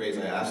that he prays,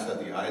 I ask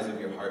that the eyes of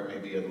your heart may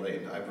be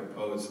enlightened. I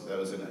propose, that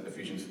was in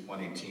Ephesians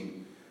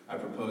 1:18, I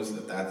propose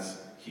that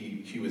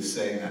he was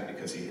saying that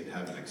because he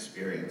had an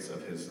experience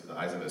of the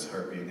eyes of his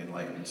heart being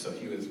enlightened. So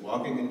he was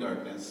walking in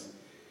darkness,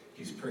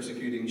 he's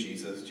persecuting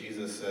Jesus.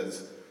 Jesus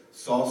says,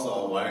 Saul,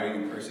 Saul, why are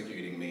you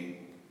persecuting me?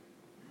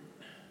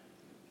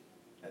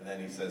 And then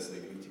he says,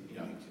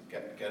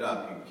 get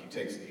up.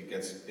 He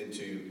gets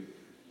into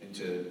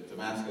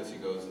Damascus. He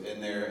goes in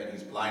there and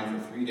he's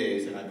blind for 3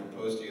 days. And I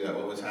propose to you that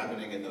what was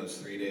happening in those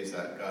 3 days,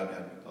 that God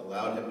had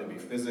allowed him to be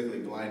physically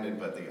blinded,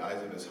 but the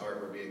eyes of his heart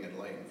were being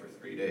enlightened for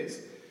 3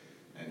 days.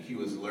 And he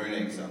was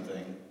learning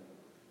something.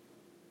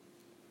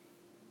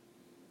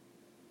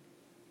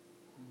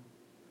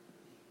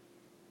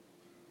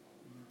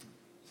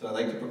 So I'd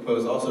like to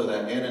propose also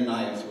that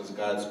Ananias was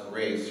God's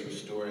grace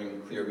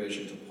restoring clear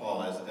vision to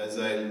Paul. As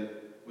I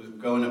was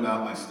going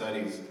about my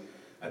studies,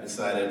 I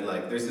decided,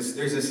 like, there's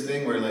this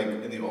thing where, like,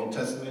 in the Old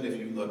Testament, if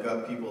you look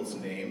up people's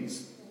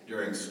names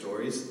during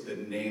stories, the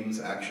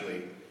names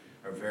actually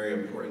are very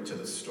important to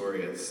the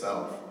story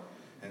itself.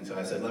 And so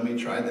I said, let me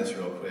try this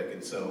real quick.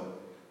 And so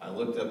I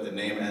looked up the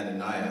name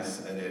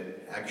Ananias, and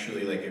it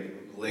actually, like, it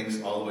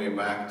links all the way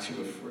back to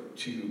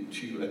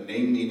a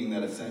name meaning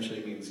that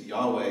essentially means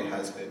Yahweh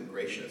has been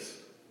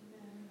gracious.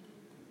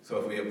 So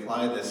if we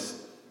apply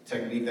this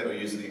technique that we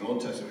use in the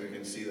Old Testament, we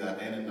can see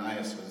that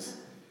Ananias was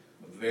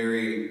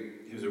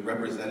he was a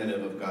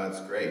representative of God's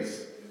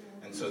grace.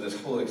 And so this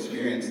whole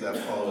experience that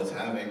Paul was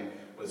having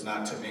was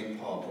not to make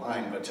Paul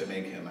blind, but to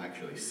make him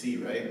actually see,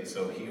 right? And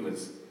so he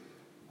was,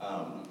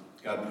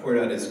 God poured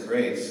out his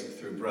grace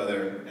through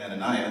brother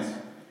Ananias,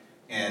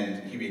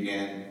 and he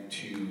began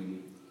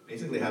to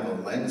basically have a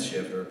lens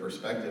shift or a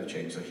perspective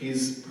change. So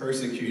he's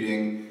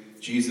persecuting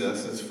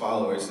Jesus, his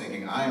followers,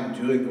 thinking, I am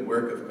doing the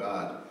work of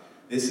God.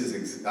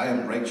 I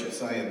am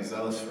righteous, I am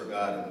zealous for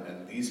God,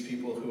 and these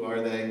people, who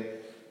are they?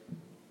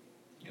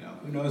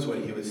 Who knows what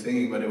he was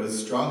thinking, but it was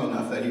strong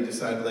enough that he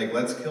decided, like,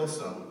 let's kill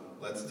some.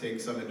 Let's take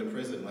some into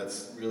prison.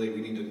 We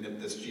need to nip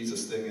this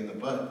Jesus thing in the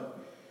bud.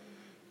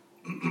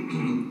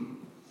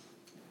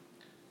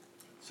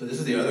 So this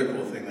is the other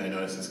cool thing that I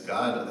noticed is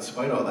God,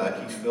 despite all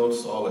that, he filled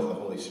Saul with the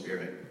Holy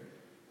Spirit.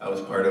 That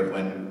was part of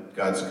when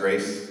God's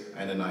grace,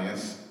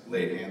 Ananias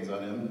laid hands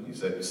on him. He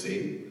said,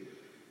 see?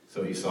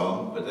 So he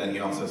saw, but then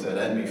he also said,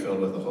 and be filled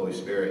with the Holy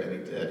Spirit, and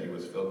he did. He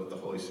was filled with the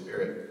Holy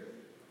Spirit.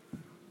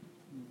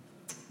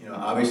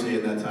 Obviously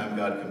in that time,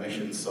 God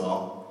commissioned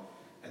Saul,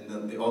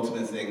 and the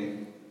ultimate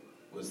thing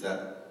was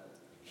that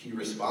he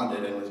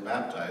responded and was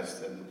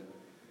baptized. And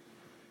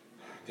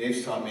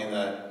Dave's taught me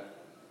that,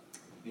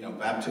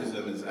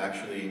 baptism is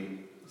actually,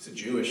 it's a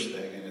Jewish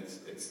thing, and it's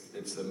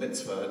the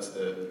mitzvah, it's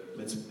the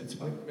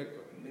mitzvah?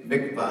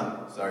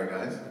 Mikvah, sorry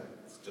guys,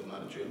 still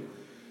not a Jew.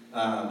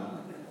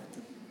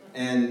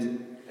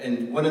 And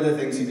And one of the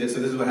things he did, so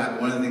this is what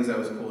happened, one of the things that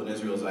was cool in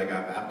Israel is I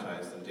got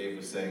baptized, and Dave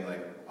was saying,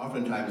 like,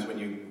 oftentimes when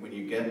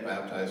you get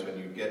baptized, when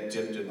you get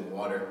dipped in the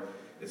water,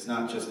 it's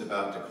not just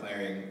about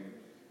declaring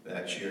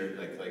that you're,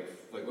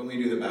 like when we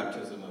do the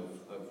baptism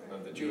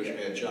of the Jewish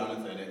man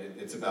Jonathan,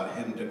 it's about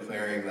him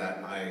declaring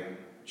that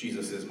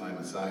Jesus is my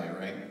Messiah,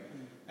 right?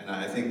 And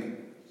I think,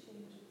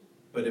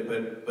 but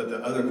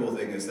the other cool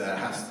thing is that it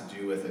has to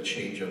do with a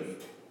change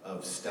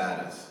of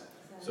status.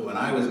 So when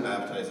I was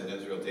baptized in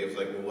Israel, Dave was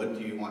like, well, what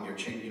do you want your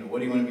change, what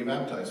do you want to be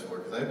baptized for?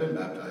 Because I've been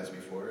baptized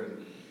before,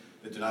 and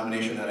the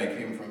denomination that I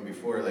came from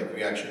before, like,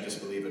 we actually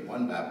just believe in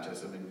one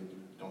baptism and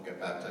don't get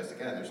baptized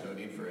again. There's no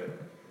need for it.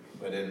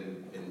 But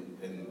in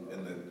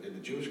the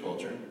Jewish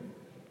culture,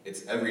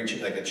 it's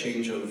like a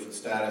change of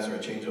status or a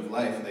change of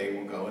life. They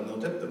will go and they'll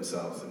dip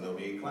themselves and they'll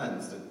be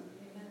cleansed.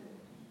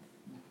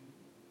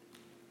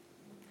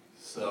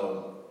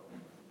 So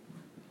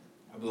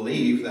I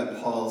believe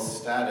that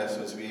Paul's status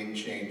was being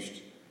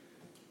changed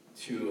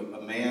to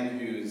a man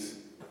whose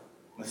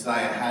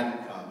Messiah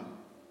hadn't come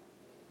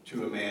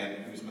to a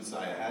man whose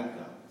Messiah had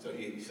come. So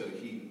he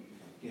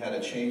had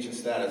a change of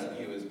status and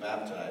he was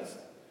baptized.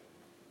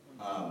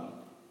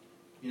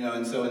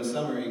 And so in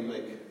summary,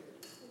 like,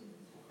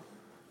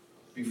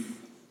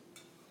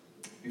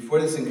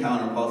 before this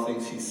encounter, Paul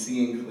thinks he's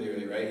seeing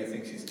clearly, right? He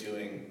thinks he's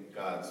doing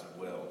God's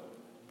will.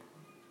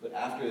 But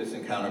after this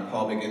encounter,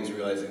 Paul begins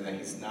realizing that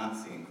he's not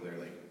seeing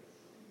clearly.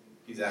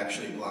 He's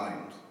actually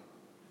blind.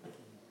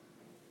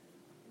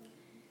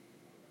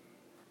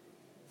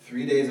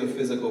 3 days of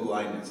physical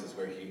blindness is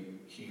where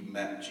he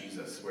met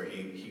Jesus, where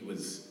he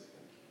was,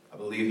 I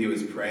believe he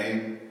was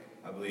praying.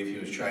 I believe he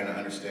was trying to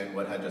understand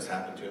what had just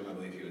happened to him. I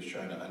believe he was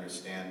trying to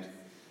understand,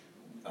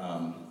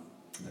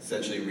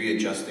 essentially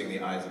readjusting the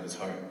eyes of his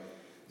heart.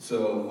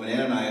 So when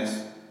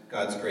Ananias,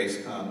 God's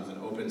grace comes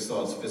and opens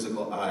Saul's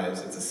physical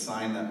eyes, it's a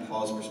sign that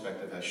Paul's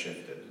perspective has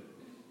shifted.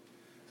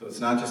 So it's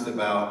not just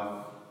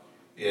about,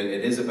 it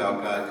is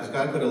about God, because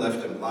God could have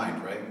left him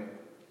blind, right?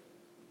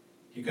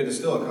 He could have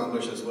still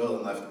accomplished his will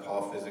and left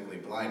Paul physically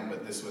blind,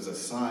 but this was a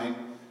sign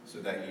so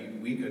that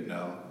we could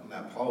know, and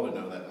that Paul would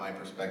know, that my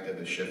perspective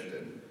has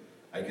shifted.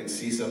 I can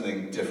see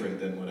something different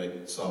than what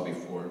I saw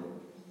before.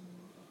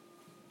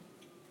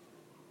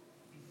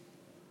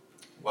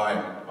 Why?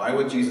 Why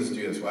would Jesus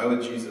do this? Why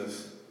would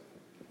Jesus...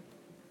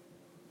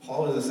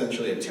 Paul was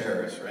essentially a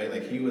terrorist, right?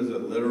 Like, he was a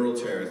literal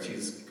terrorist.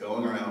 He's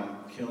going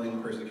around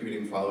killing,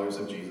 persecuting followers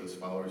of Jesus,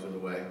 followers of the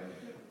way.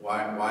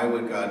 Why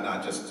would God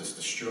not just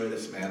destroy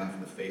this man off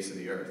the face of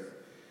the earth?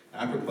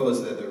 And I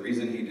propose that the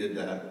reason he did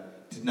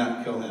that, did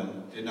not kill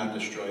him, did not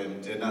destroy him,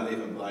 did not leave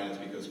him blind, is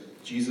because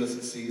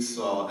Jesus sees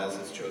Saul as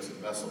his chosen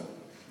vessel.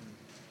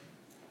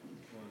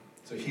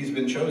 So he's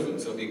been chosen.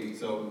 So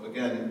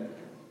again,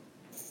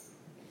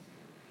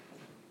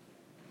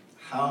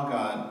 how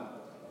God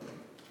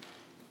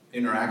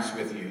interacts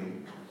with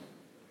you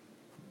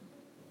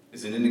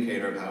is an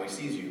indicator of how he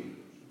sees you.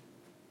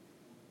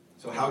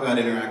 So how God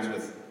interacts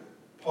with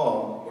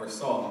Paul or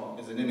Saul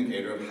is an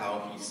indicator of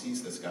how he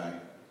sees this guy.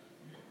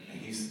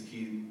 And he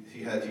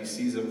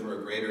sees him for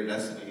a greater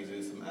destiny. He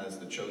sees him as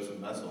the chosen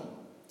vessel.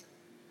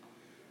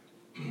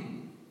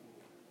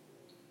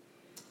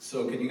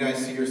 So can you guys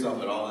see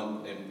yourself at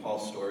all in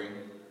Paul's story?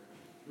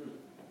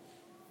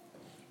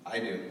 I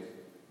do.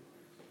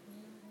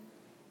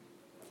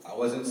 I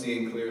wasn't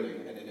seeing clearly.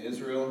 And in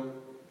Israel,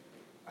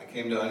 I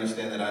came to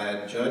understand that I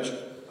had judged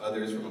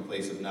others from a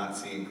place of not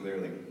seeing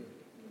clearly.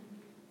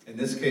 In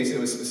this case, it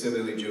was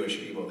specifically Jewish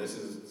people. This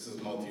is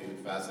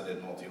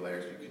multifaceted,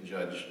 multi-layers. You can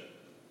judge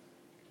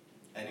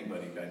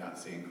anybody by not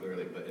seeing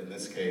clearly. But in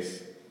this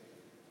case,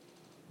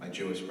 my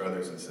Jewish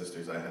brothers and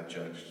sisters I had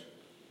judged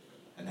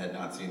and had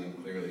not seen them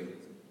clearly.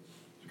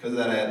 Because of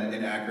that, I had an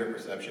inaccurate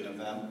perception of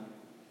them.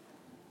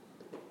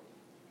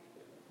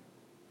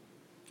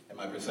 And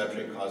my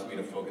perception caused me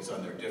to focus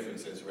on their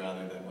differences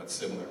rather than what's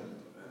similar.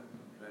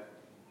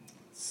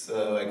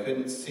 So I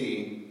couldn't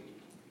see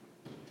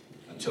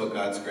until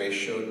God's grace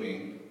showed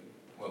me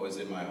what was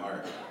in my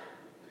heart.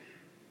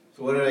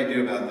 So what did I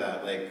do about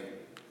that?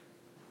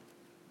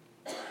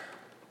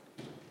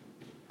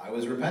 I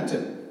was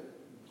repentant.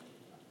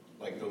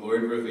 The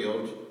Lord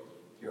revealed,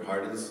 your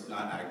heart is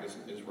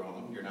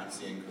wrong. You're not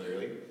seeing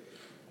clearly.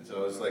 And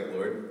so I was like,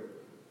 Lord,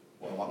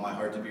 well, I want my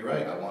heart to be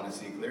right. I want to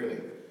see clearly.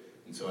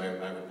 And so I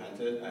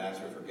repented. I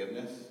asked for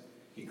forgiveness.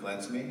 He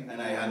cleansed me.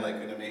 And I had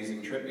an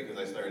amazing trip because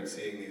I started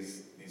seeing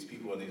these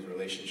people and these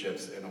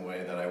relationships in a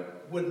way that I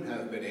wouldn't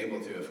have been able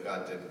to if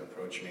God didn't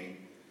approach me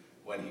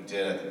when he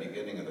did at the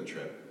beginning of the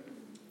trip.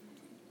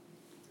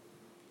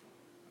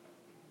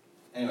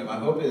 Anyway, my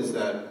hope is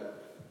that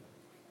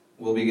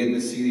we'll begin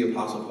to see the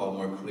Apostle Paul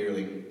more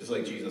clearly, just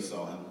like Jesus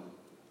saw him.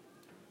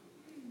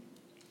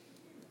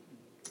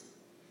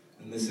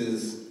 And this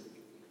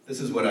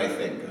is what I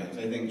think, guys.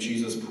 I think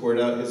Jesus poured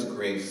out his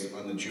grace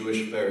on the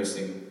Jewish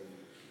Pharisee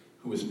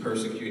who was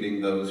persecuting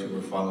those who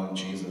were following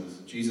Jesus.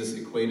 Jesus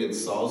equated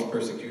Saul's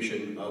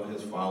persecution of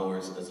his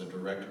followers as a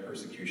direct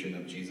persecution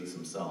of Jesus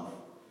himself.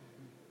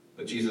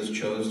 But Jesus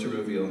chose to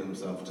reveal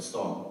himself to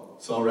Saul.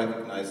 Saul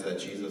recognized that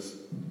Jesus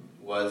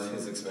was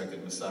his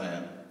expected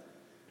Messiah.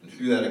 And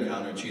through that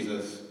encounter,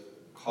 Jesus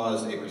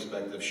caused a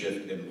perspective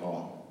shift in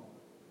Paul.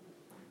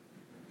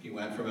 He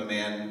went from a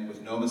man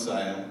with no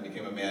Messiah,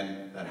 became a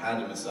man that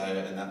had a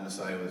Messiah, and that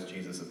Messiah was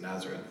Jesus of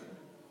Nazareth.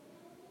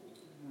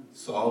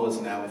 Saul was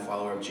now a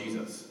follower of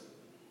Jesus.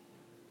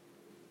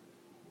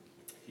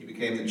 He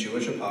became the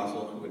Jewish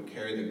apostle who would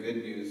carry the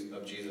good news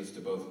of Jesus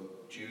to both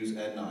Jews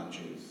and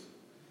non-Jews.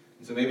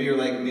 And so maybe you're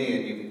like me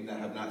and you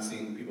have not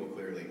seen people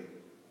clearly.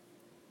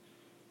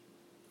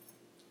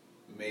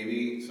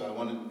 Maybe, so I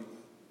want to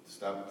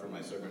stop for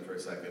my sermon for a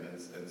second and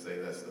say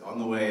this. On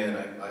the way in,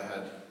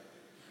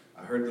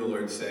 I heard the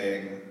Lord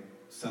saying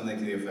something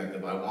to the effect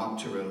of, I want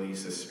to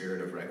release a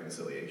spirit of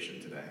reconciliation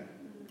today.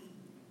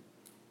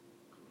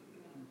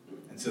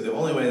 And so the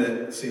only way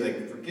that,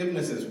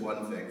 forgiveness is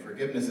one thing.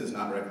 Forgiveness is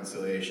not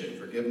reconciliation.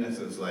 Forgiveness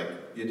is like,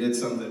 you did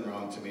something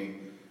wrong to me.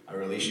 I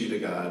release you to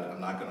God.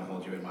 I'm not going to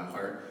hold you in my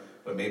heart.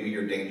 But maybe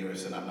you're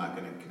dangerous and I'm not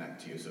going to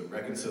connect to you. So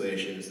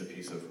reconciliation is the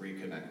piece of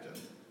reconnecting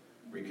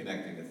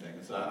to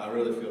things. So I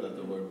really feel that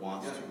the Lord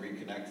wants to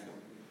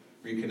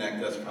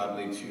reconnect us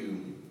probably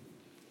to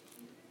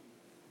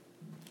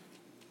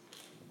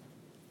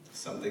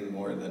something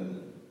more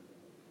than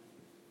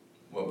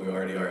what we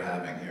already are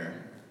having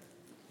here.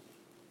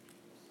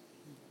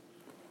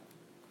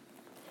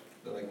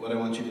 But what I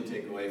want you to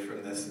take away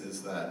from this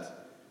is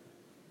that,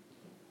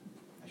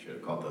 I should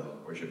have called the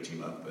worship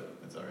team up, but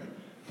it's all right.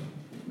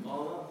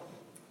 All up.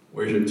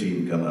 Worship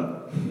team, come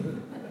up.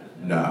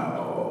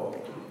 No.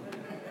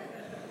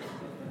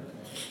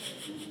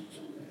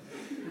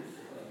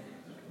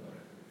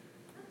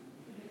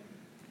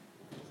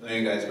 So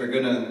anyway, guys, if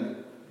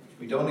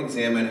we don't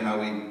examine how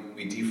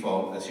we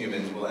default as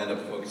humans, we'll end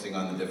up focusing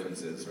on the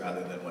differences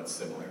rather than what's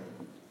similar,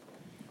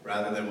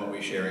 rather than what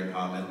we share in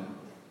common.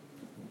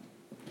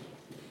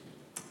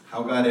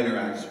 How God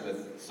interacts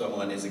with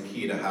someone is a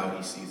key to how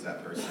he sees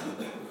that person.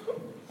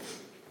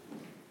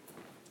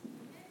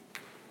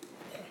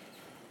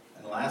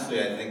 And lastly,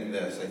 I think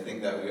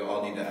that we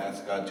all need to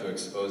ask God to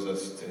expose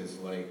us to his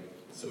light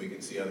so we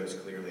can see others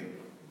clearly.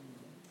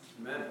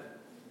 Amen.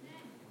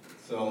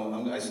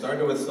 So I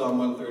started with Psalm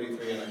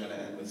 133 and I'm going to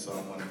end with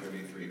Psalm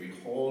 133.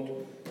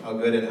 Behold how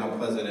good and how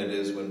pleasant it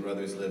is when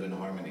brothers live in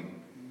harmony.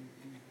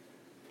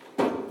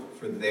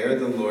 For there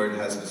the Lord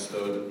has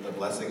bestowed the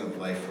blessing of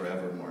life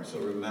forevermore. So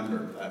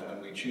remember that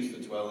when we choose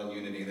to dwell in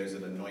unity, there's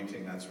an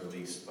anointing that's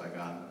released by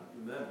God.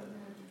 Amen.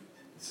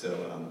 So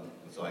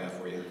that's all I have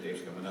for you.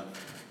 Dave's coming up.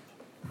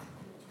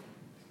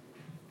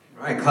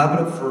 All right, clap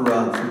it up for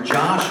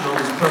Josh and all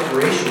his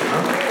preparation,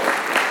 huh?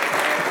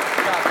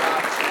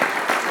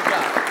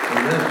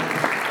 Amen.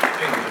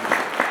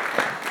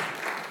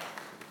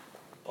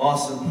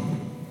 Awesome.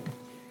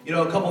 You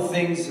know, a couple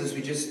things as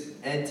we just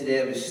end today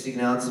that was sticking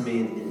out to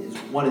me.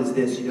 One is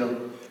this,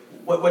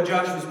 what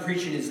Josh was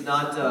preaching is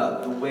not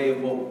the way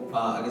of what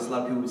I guess a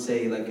lot of people would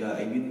say, like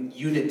a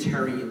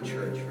Unitarian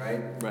church,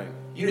 right? Right.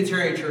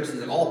 Unitarian church is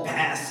like all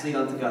paths lead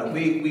unto God.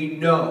 We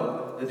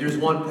know that there's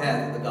one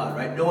path to God,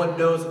 right? No one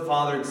knows the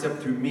Father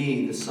except through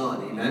me, the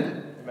Son.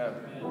 Amen? Amen.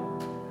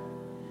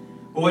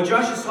 But what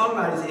Josh is talking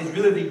about is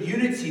really the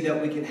unity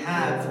that we can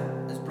have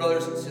as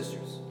brothers and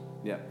sisters.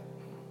 Yeah.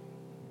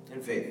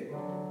 In faith.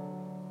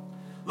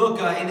 Look,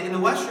 in the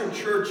Western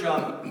church,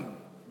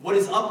 what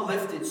is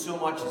uplifted so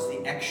much is the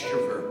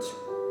extrovert.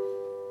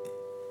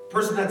 The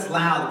person that's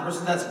loud, the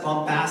person that's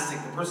bombastic,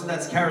 the person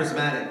that's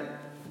charismatic.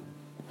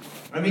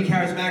 When I mean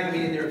charismatic, I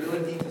mean in their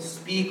ability to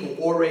speak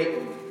or orate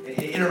and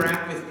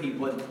interact with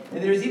people.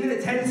 And there's even a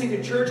tendency in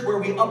the church where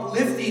we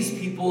uplift these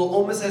people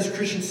almost as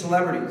Christian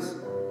celebrities.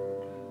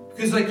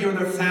 Because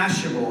they're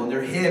fashionable and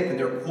they're hip and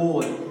they're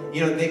cool and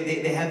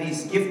they have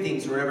these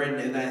giftings or whatever,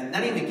 and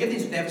not even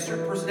giftings, but they have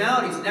certain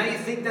personalities. And now you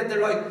think that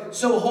they're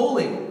so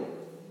holy.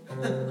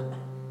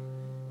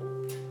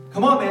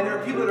 Come on, man. There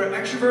are people that are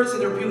extroverts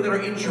and there are people that are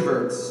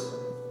introverts.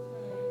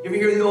 You ever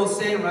hear the old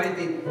saying, right?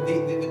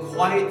 The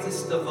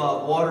quietest of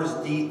waters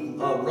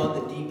run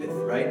the deepest,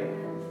 right?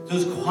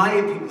 Those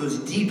quiet people, those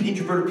deep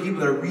introverted people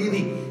that are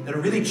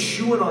really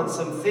chewing on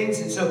some things.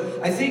 And so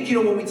I think,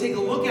 when we take a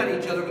look at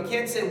each other, we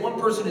can't say one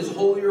person is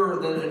holier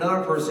than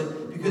another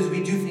person because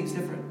we do things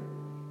different.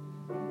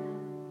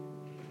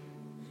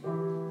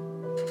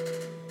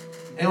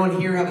 Anyone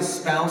here have a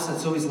spouse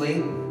that's always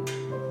late?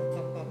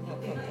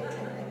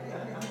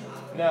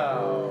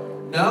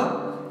 No.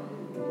 No?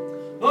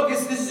 Look,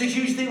 this is a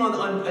huge thing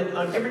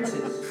on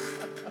differences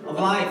of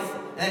life.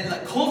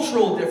 And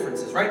cultural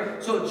differences,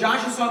 right? So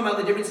Josh is talking about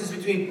the differences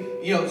between,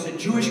 the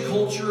Jewish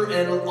culture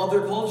and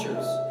other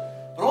cultures.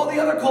 But all the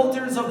other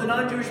cultures of the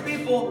non-Jewish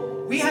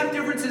people, we have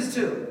differences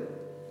too.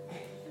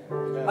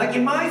 Like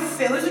in my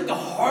family, this is the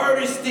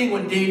hardest thing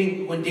when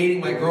dating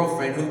my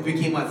girlfriend, who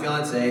became my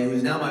fiance,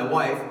 who's now my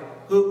wife,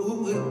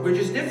 who we're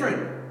just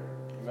different.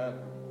 Amen.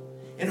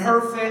 In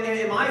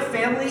my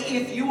family,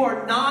 if you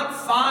are not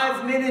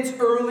 5 minutes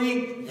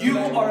early, you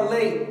are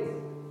late.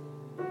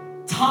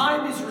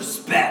 Time is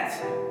respect.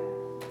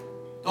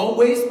 Don't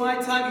waste my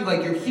time.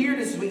 You're here.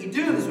 This is what you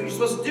do. This is what you're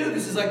supposed to do.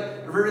 This is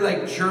a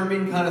very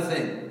German kind of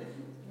thing.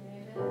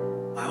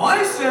 My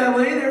wife's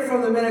family, way there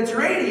from the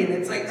Mediterranean.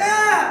 It's like,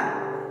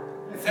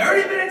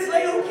 30 minutes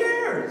late, who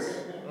cares?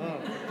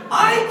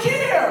 I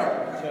care.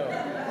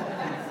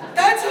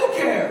 That's who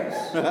cares.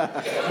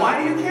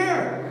 Why do you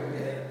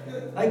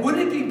care? Like,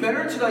 wouldn't it be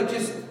better to like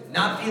just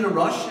not be in a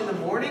rush in the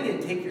morning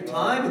and take your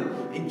time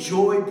and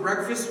enjoy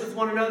breakfast with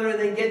one another and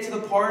then get to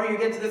the party or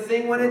get to the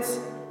thing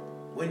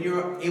when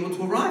you're able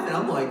to arrive? And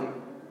I'm like,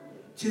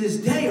 to this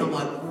day, I'm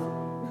like,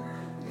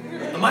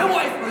 and my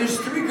wife, there's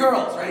 3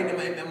 girls, right?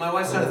 And my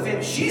wife's side of the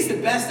family, she's the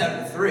best out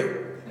of the 3.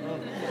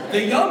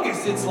 The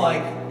youngest, it's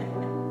like,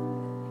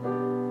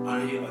 are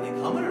they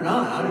coming or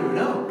not? I don't even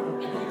know.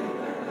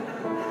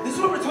 This is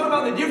what we're talking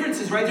about, the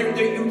differences, right?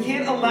 You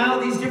can't allow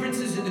these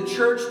differences in the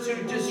church to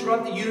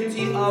disrupt the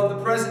unity of the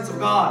presence of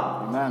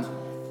God. Amen.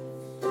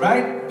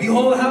 Right?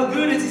 Behold how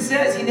good, as he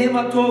says, how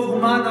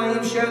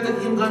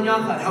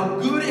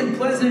good and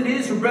pleasant it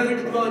is for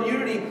brethren to dwell in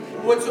unity.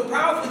 What's so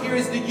powerful here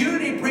is the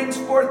unity brings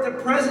forth the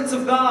presence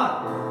of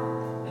God.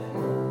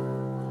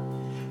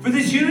 For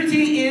this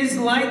unity is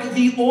like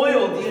the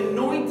oil, the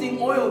anointing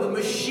oil, the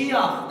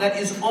Mashiach that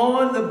is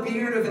on the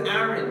beard of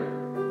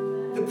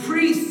Aaron. The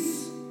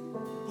priests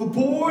who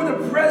bore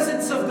the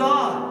presence of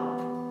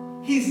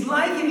God. He's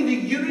likening the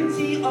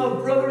unity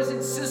of brothers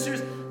and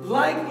sisters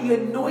like the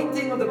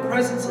anointing of the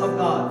presence of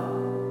God.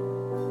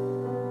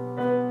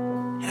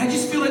 And I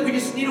just feel like we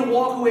just need to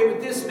walk away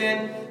with this,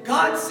 man.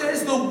 God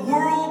says the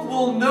world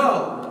will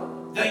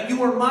know that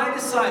you are my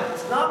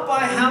disciples, not by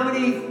how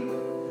many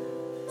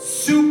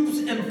soups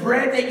and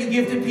bread that you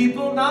give to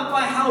people, not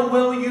by how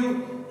well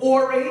you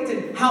orate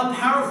and how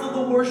powerful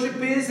the worship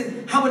is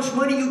and how much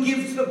money you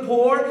give to the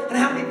poor and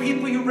how many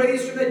people you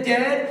raise from the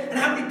dead and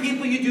how many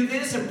people you do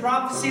this and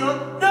prophecy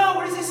on. No,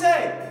 what does he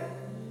say?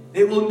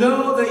 They will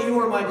know that you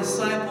are my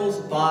disciples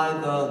by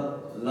the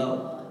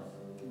love.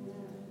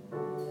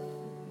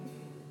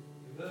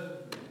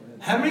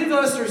 How many of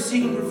us are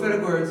seeking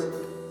prophetic words?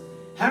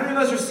 How many of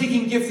us are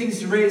seeking giftings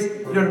to raise,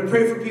 to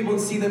pray for people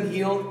and see them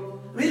healed?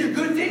 I mean, these are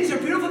good things, they're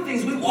beautiful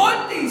things. We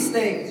want these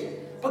things.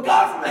 But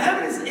God from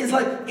heaven is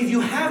like, if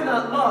you have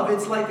not love,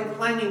 it's like a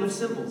clanging of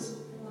cymbals.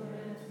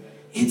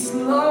 It's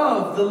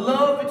love, the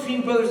love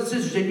between brothers and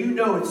sisters. And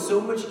it's so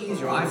much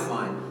easier, I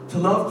find, to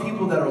love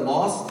people that are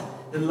lost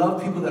than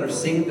love people that are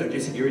saved. They're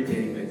just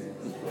irritating me.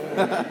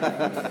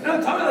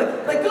 I'm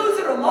talking like those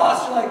that are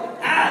lost are like,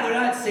 they're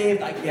not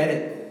saved, I get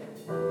it.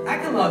 I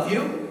can love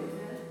you.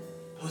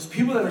 Those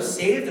people that are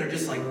saved, they're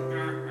just like,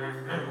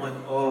 I'm like,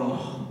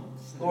 oh,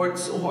 Lord,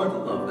 it's so hard to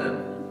love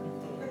them.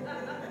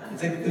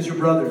 It's like because you're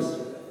brothers.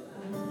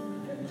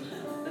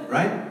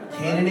 Right?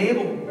 Cain and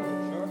Abel.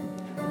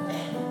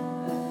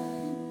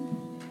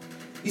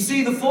 You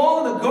see, the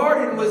fall in the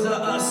garden was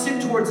a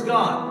sin towards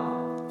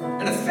God.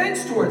 An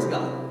offense towards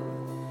God.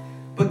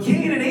 But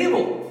Cain and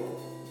Abel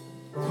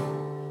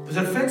was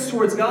an offense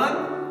towards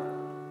God.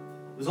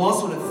 It was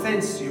also an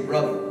offense to your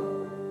brother.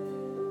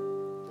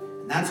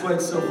 And that's why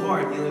it's so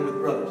hard dealing with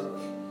brothers.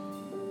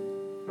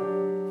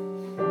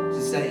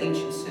 It's that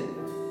ancient sin.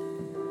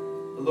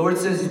 The Lord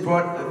says He's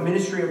brought a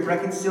ministry of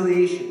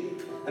reconciliation.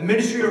 A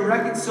ministry of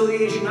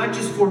reconciliation, not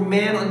just for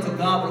man unto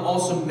God, but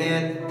also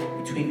man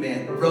between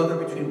man. Brother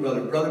between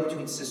brother. Brother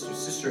between sister.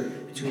 Sister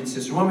between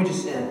sister. Why don't we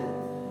just stand?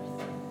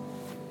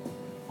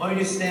 Why don't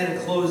we just stand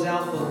and close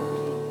out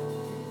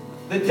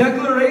the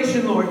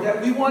declaration, Lord,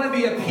 that we want to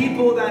be a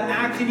people that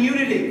act in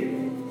unity.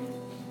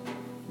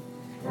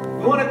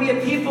 We want to be a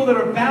people that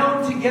are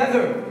bound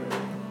together.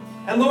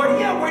 And Lord,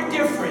 we're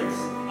different.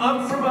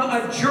 I'm from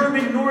a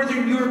German,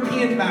 Northern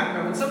European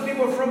background. Some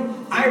people are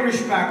from Irish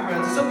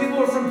backgrounds. Some people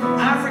are from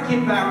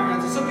African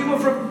backgrounds. Some people are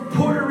from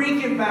Puerto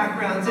Rican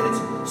backgrounds. And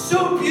it's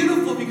so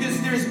beautiful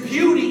because there's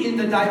beauty in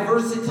the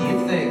diversity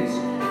of things.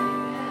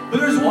 But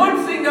there's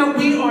one thing that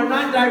we are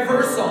not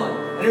diverse on.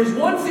 And there's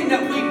one thing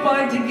that we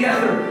bind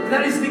together. And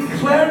that is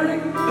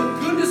declaring the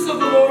goodness of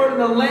the Lord in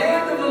the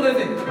land of the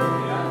living.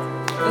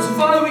 And so,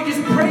 Father, we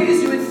just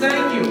praise you and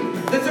thank you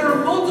that there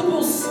are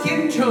multiple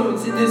skin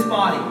tones in this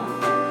body.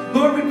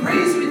 Lord, we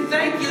praise you and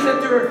thank you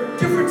that there are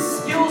different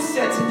skill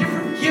sets and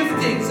different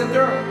giftings, that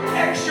there are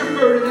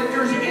extroverted, that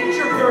there's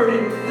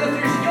introverted, that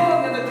there's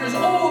young, and that there's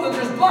old, and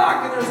there's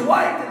black, and there's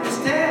white, and there's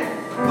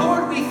tan.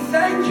 Lord, we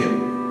thank you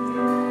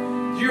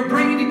that you're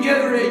bringing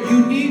together a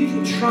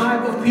unique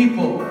tribe of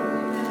people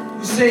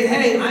who say,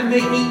 hey, I may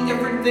eat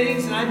different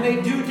things, and I may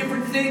do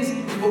different things,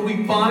 but we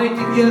bind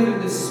together in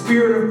the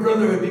spirit of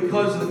brotherhood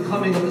because of the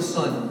coming of the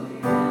Son.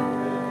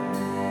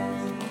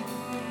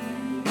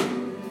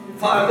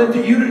 Father, let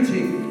the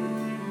unity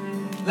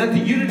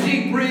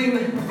bring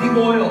the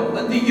oil.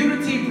 Let the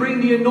unity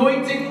bring the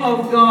anointing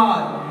of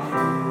God.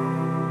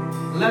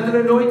 Let that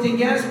anointing,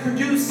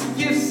 produce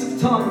gifts of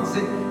tongues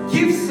and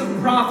gifts of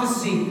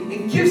prophecy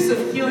and gifts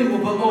of healing.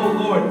 But, oh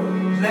Lord,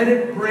 let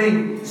it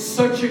bring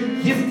such a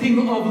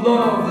gifting of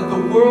love that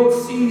the world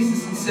sees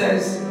us and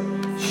says,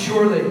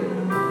 surely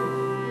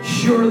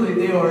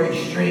they are a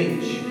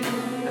strange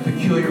and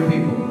peculiar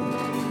people.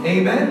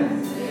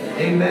 Amen?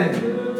 Amen.